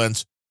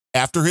ambulance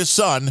after his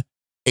son,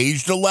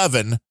 aged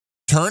 11,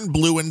 turned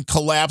blue and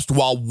collapsed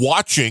while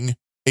watching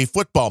a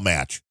football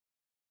match.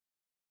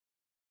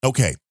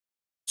 Okay,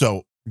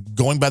 so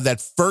going by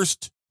that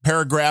first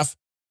paragraph,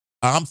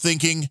 I'm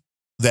thinking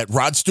that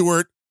Rod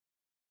Stewart,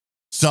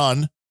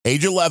 son,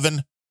 age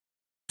 11,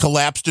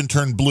 collapsed and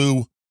turned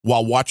blue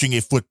while watching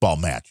a football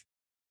match.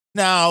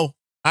 Now,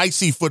 I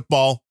see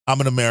football.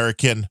 I'm an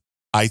American.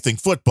 I think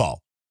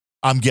football.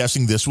 I'm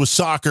guessing this was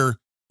soccer.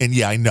 And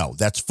yeah, I know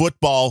that's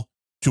football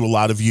to a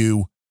lot of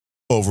you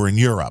over in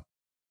Europe.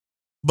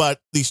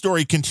 But the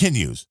story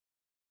continues.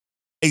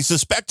 A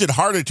suspected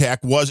heart attack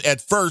was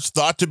at first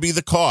thought to be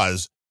the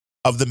cause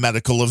of the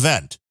medical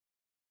event.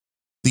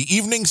 The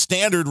Evening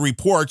Standard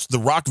reports the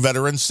rock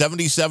veteran,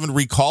 77,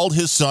 recalled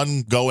his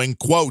son going,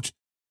 quote,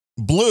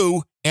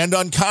 blue and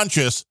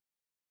unconscious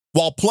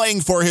while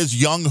playing for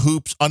his young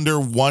hoops under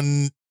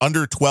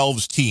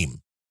 12's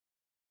team.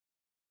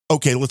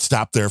 Okay, let's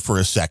stop there for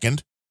a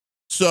second.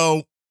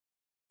 So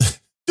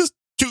just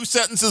 2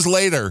 sentences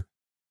later,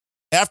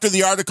 after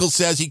the article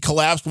says he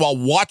collapsed while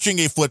watching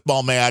a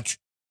football match,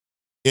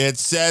 it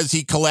says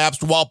he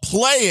collapsed while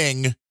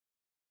playing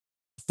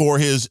for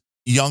his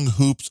young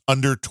hoops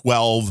under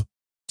 12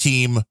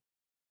 team.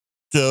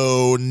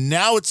 So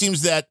now it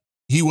seems that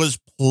he was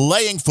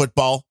playing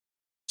football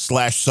 /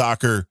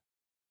 soccer,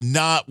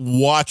 not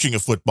watching a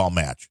football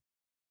match.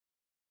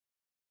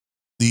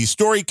 The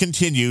story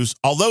continues.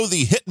 Although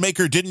the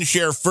hitmaker didn't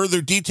share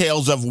further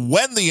details of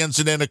when the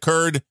incident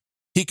occurred,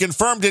 he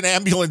confirmed an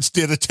ambulance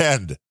did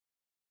attend.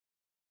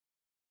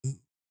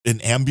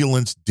 An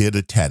ambulance did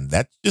attend.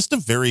 That's just a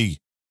very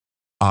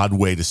odd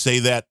way to say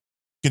that.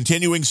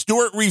 Continuing,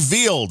 Stewart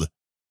revealed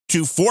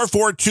to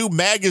 442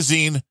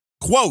 magazine,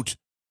 quote,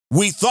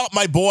 we thought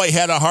my boy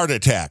had a heart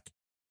attack.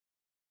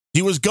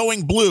 He was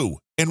going blue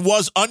and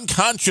was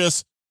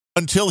unconscious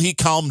until he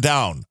calmed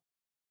down.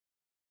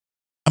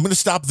 I'm going to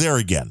stop there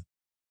again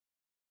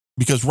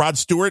because Rod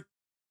Stewart,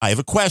 I have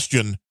a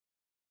question.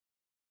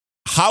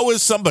 How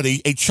is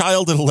somebody, a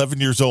child at 11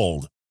 years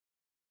old,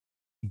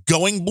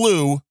 going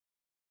blue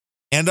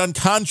and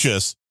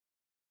unconscious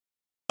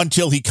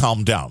until he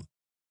calmed down?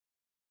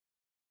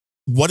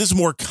 What is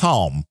more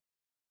calm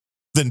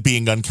than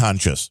being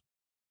unconscious?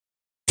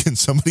 Can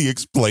somebody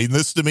explain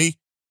this to me?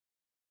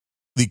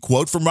 The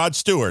quote from Rod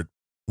Stewart,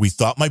 we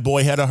thought my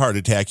boy had a heart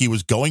attack. He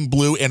was going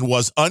blue and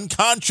was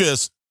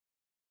unconscious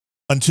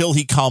until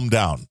he calmed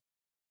down.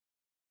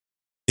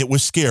 It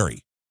was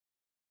scary,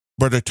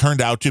 but it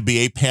turned out to be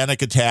a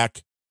panic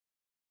attack.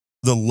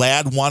 The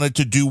lad wanted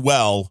to do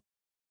well,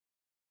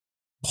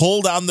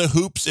 pulled on the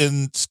hoops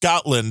in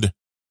Scotland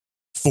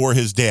for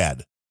his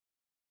dad.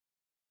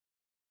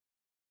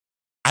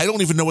 I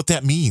don't even know what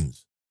that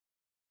means.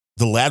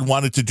 The lad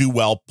wanted to do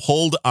well,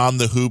 pulled on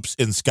the hoops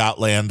in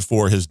Scotland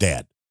for his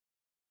dad.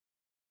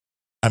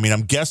 I mean,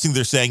 I'm guessing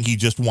they're saying he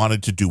just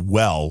wanted to do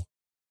well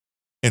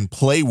and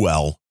play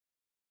well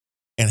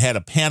and had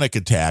a panic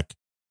attack,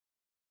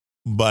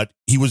 but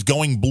he was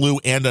going blue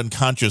and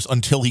unconscious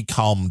until he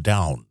calmed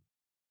down.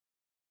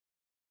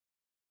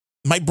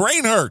 My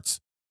brain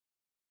hurts.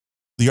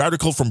 The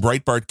article from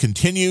Breitbart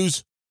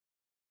continues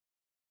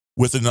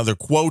with another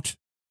quote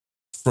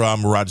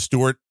from Rod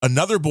Stewart.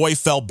 Another boy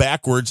fell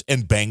backwards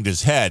and banged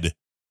his head.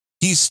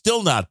 He's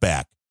still not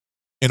back.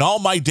 In all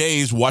my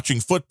days watching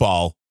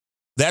football,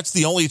 that's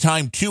the only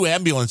time 2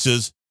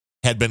 ambulances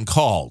had been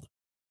called.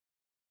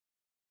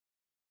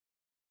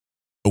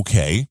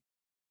 Okay.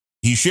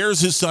 He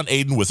shares his son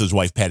Aiden with his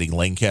wife Patty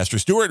Lancaster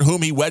Stewart,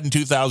 whom he wed in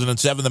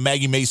 2007. The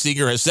Maggie May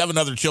singer has 7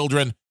 other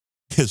children.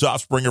 His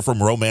offspring are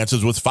from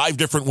romances with 5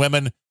 different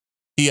women.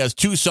 He has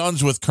 2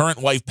 sons with current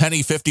wife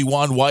Penny,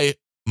 51, wife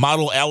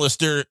model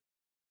Alistair,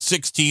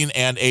 16,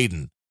 and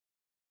Aiden.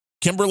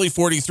 Kimberly,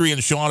 43,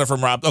 and Shauna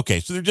from Rob. Okay,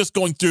 so they're just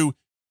going through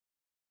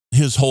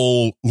his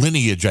whole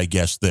lineage, I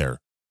guess, there.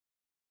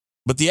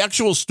 But the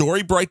actual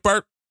story,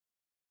 Breitbart,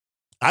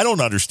 I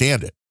don't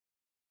understand it.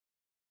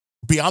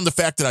 Beyond the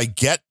fact that I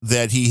get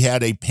that he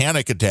had a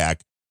panic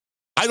attack,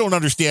 I don't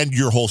understand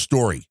your whole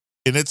story.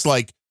 And it's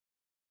like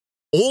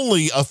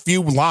only a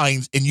few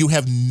lines and you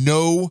have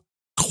no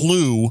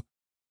clue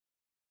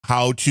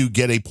how to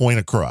get a point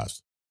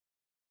across.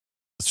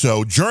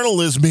 So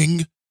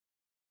journalisming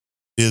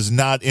is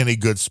not in a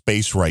good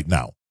space right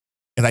now.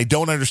 And I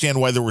don't understand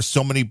why there were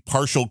so many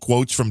partial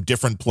quotes from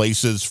different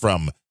places,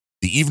 from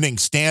the Evening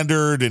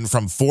Standard and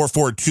from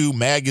 442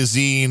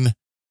 magazine.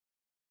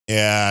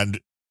 And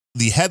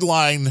the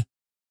headline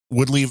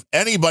would leave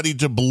anybody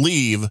to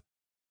believe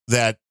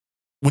that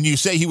when you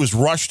say he was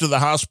rushed to the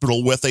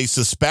hospital with a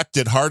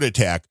suspected heart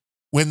attack,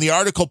 when the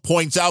article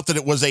points out that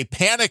it was a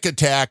panic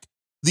attack,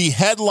 the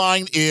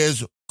headline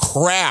is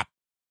crap.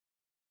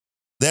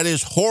 That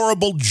is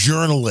horrible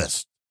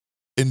journalist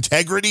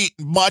integrity.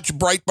 Much,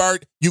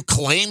 Breitbart, you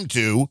claim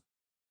to,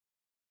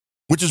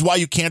 which is why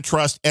you can't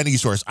trust any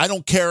source. I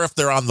don't care if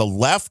they're on the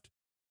left,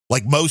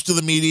 like most of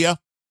the media,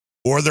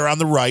 or they're on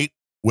the right,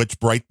 which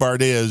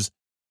Breitbart is.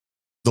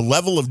 The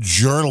level of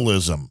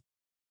journalism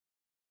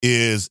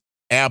is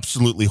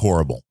absolutely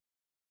horrible.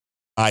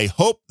 I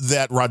hope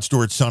that Rod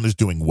Stewart's son is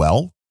doing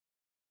well,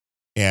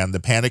 and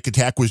the panic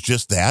attack was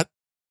just that.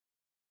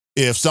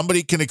 If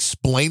somebody can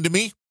explain to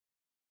me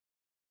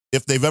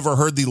if they've ever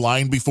heard the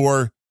line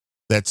before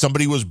that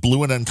somebody was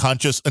blue and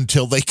unconscious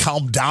until they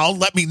calmed down,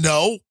 let me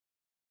know,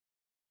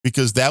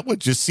 because that one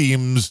just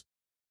seems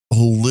a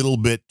little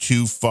bit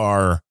too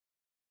far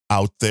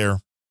out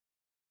there.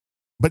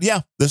 But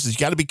yeah, you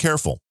got to be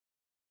careful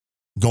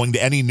going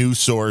to any news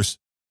source.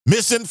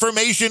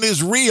 Misinformation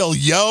is real,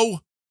 yo,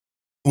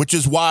 which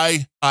is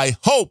why I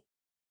hope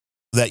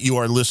that you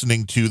are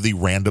listening to the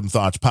Random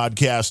Thoughts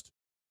podcast.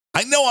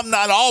 I know I'm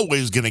not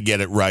always going to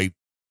get it right,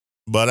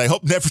 but I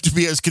hope never to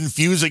be as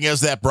confusing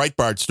as that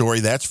Breitbart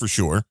story, that's for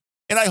sure.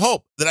 And I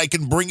hope that I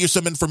can bring you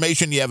some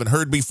information you haven't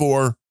heard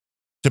before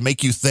to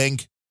make you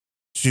think,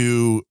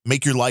 to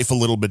make your life a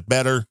little bit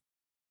better.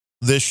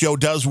 This show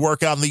does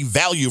work on the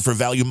value for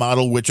value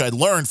model, which I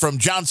learned from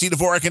John C.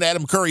 Dvorak and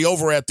Adam Curry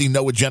over at the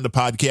No Agenda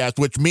podcast,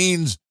 which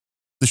means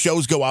the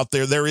shows go out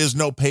there. There is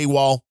no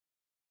paywall.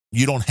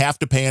 You don't have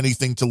to pay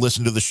anything to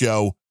listen to the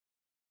show.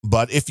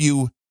 But if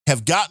you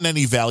have gotten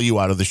any value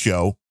out of the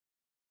show,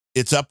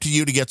 it's up to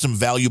you to get some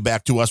value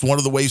back to us. One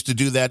of the ways to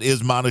do that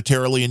is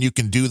monetarily, and you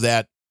can do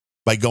that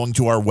by going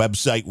to our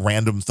website,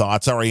 Random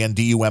Thoughts,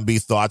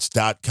 RANDUMB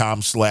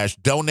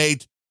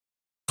thoughts.com/donate.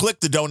 Click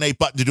the donate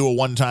button to do a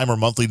one-time or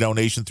monthly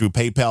donation through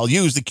PayPal.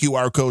 Use the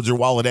QR codes or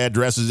wallet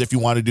addresses if you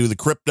want to do the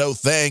crypto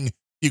thing.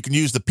 You can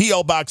use the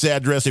P.O. Box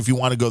address if you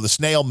want to go the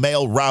snail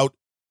mail route.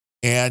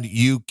 And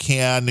you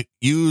can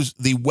use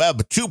the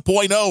Web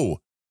 2.0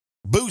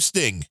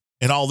 boosting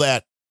and all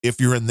that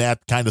if you're in that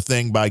kind of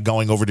thing by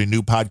going over to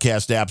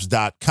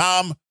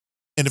newpodcastapps.com.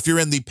 And if you're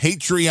in the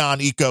Patreon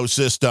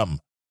ecosystem,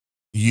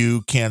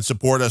 you can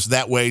support us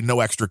that way.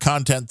 No extra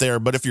content there.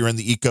 But if you're in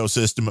the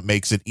ecosystem, it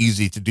makes it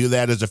easy to do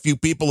that, as a few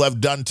people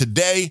have done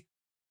today.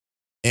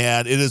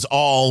 And it is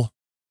all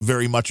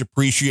very much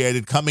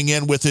appreciated. Coming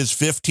in with his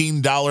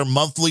 $15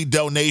 monthly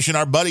donation,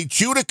 our buddy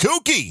Chuda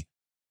Kookie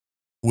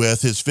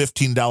with his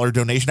 $15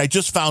 donation. I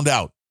just found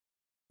out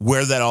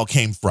where that all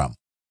came from,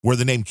 where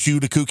the name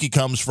Chuda Kookie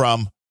comes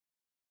from.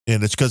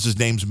 And it's because his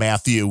name's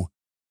Matthew.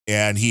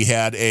 And he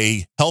had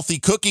a healthy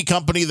cookie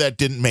company that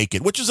didn't make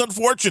it, which is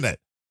unfortunate,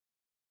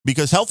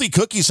 because healthy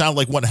cookies sound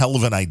like one hell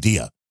of an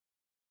idea.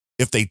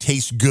 If they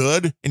taste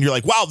good and you're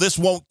like, wow, this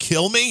won't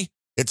kill me.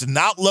 It's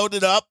not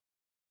loaded up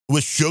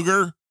with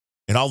sugar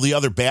and all the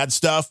other bad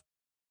stuff.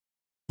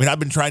 I mean, I've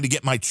been trying to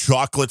get my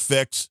chocolate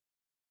fix,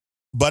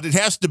 but it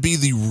has to be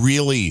the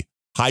really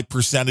high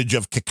percentage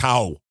of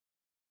cacao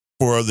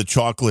for the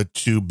chocolate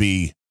to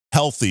be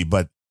healthy.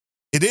 But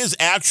it is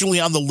actually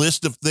on the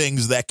list of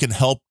things that can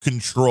help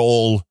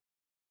control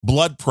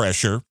blood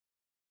pressure,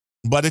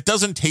 but it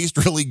doesn't taste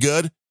really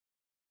good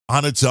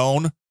on its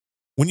own.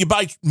 When you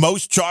buy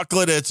most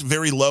chocolate, it's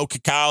very low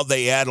cacao.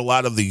 They add a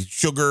lot of the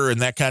sugar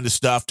and that kind of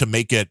stuff to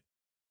make it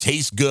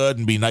taste good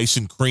and be nice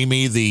and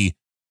creamy. The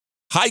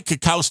high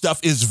cacao stuff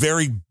is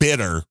very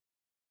bitter.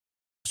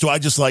 So I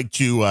just like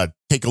to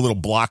take a little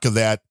block of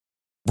that,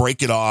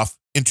 break it off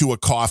into a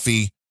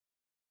coffee.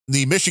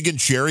 The Michigan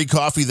cherry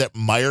coffee that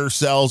Meyer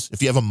sells,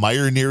 if you have a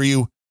Meyer near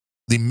you,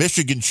 the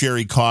Michigan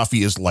cherry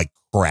coffee is like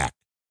crack.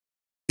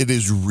 It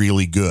is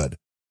really good.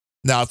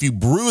 Now, if you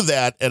brew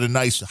that at a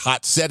nice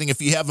hot setting,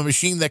 if you have a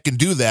machine that can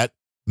do that,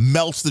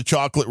 melts the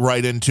chocolate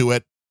right into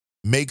it,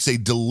 makes a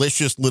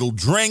delicious little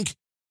drink,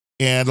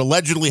 and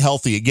allegedly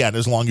healthy, again,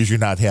 as long as you're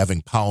not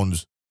having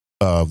pounds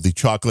of the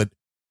chocolate.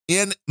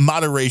 In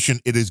moderation,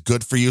 it is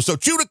good for you. So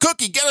Chuda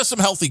Kookie, get us some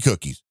healthy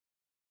cookies.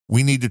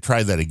 We need to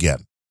try that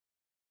again.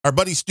 Our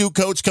buddy Stu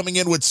Coates coming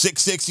in with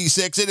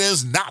 $6.66. It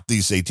is not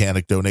the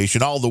satanic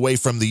donation, all the way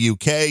from the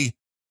UK.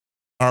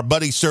 Our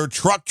buddy Sir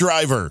Truck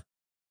Driver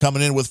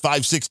coming in with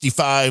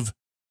 $5.65.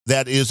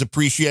 That is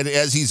appreciated,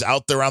 as he's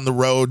out there on the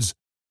roads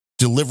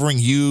delivering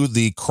you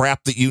the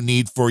crap that you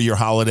need for your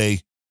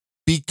holiday.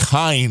 Be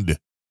kind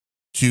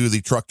to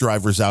the truck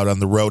drivers out on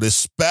the road,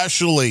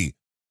 especially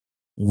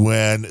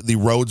when the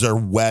roads are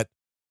wet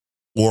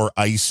or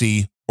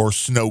icy or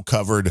snow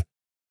covered.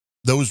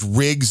 Those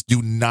rigs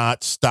do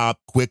not stop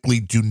quickly.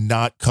 Do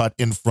not cut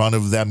in front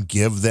of them.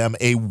 Give them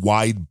a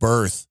wide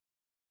berth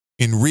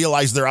and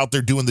realize they're out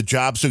there doing the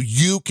job so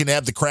you can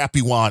have the crap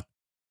you want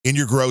in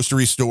your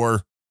grocery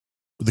store,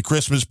 the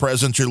Christmas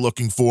presents you're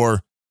looking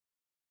for.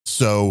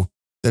 So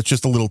that's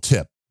just a little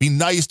tip. Be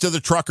nice to the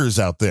truckers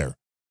out there.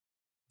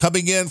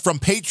 Coming in from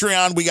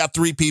Patreon, we got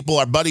 3 people.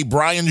 Our buddy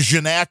Brian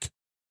Janak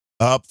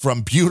up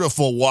from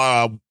beautiful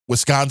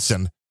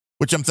Wisconsin,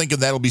 which I'm thinking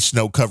that'll be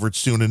snow covered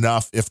soon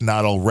enough, if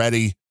not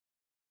already.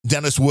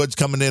 Dennis Woods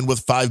coming in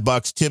with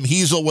 $5. Tim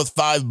Heasel with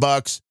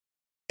 $5.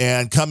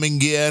 And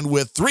coming in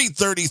with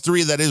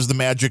 $3.33, that is the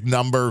magic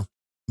number,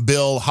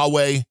 Bill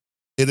Howey.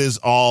 It is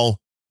all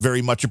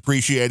very much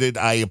appreciated.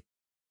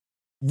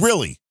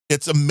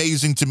 It's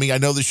amazing to me. I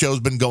know the show's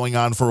been going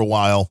on for a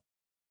while,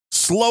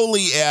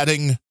 slowly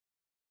adding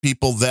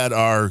people that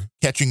are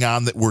catching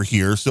on that we're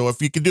here. So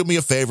if you can do me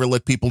a favor,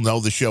 let people know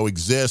the show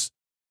exists.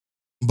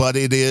 But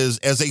it is,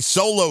 as a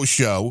solo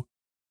show,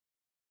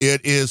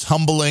 it is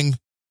humbling,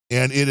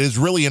 and it is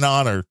really an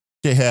honor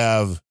to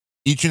have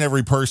each and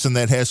every person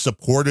that has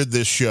supported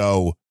this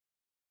show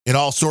in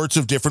all sorts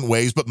of different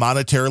ways, but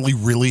monetarily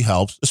really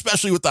helps,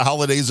 especially with the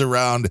holidays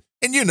around.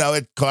 And,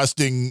 it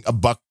costing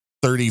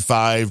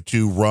 $1.35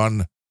 to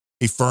run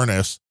a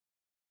furnace.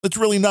 It's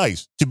really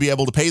nice to be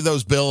able to pay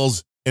those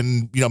bills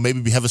and,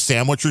 maybe have a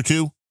sandwich or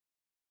two.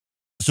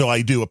 So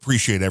I do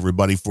appreciate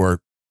everybody for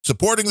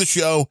supporting the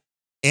show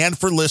and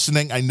for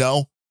listening. I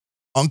know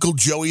Uncle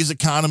Joey's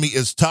economy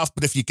is tough,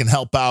 but if you can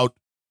help out,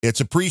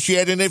 it's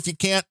appreciated. And if you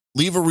can't,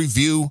 leave a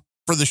review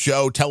for the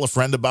show, tell a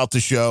friend about the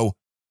show.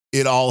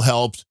 It all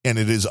helps, and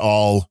it is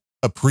all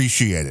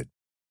appreciated.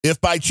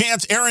 If by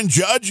chance Aaron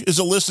Judge is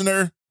a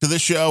listener to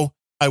this show,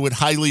 I would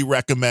highly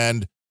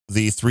recommend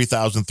the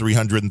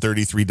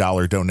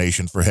 $3,333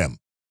 donation for him.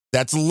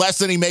 That's less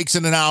than he makes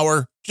in an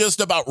hour, just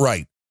about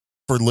right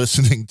for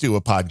listening to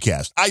a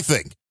podcast, I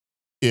think,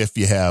 if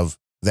you have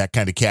that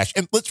kind of cash.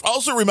 And let's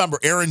also remember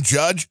Aaron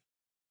Judge,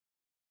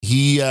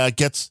 he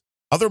gets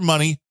other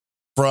money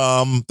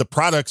from the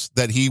products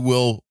that he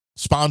will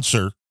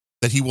sponsor,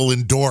 that he will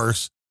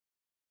endorse.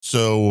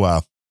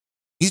 So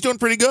he's doing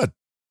pretty good.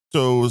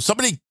 So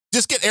somebody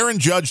just get Aaron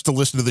Judge to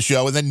listen to the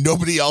show, and then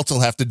nobody else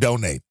will have to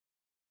donate.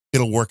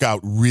 It'll work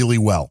out really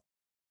well.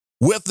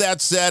 With that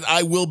said,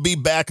 I will be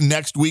back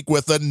next week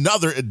with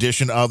another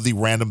edition of the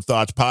Random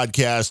Thoughts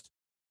Podcast.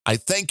 I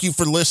thank you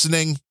for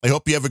listening. I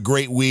hope you have a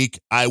great week.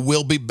 I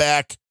will be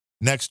back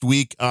next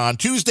week on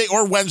Tuesday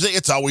or Wednesday.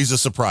 It's always a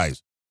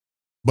surprise.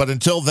 But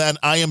until then,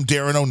 I am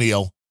Darren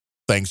O'Neill.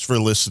 Thanks for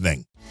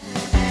listening.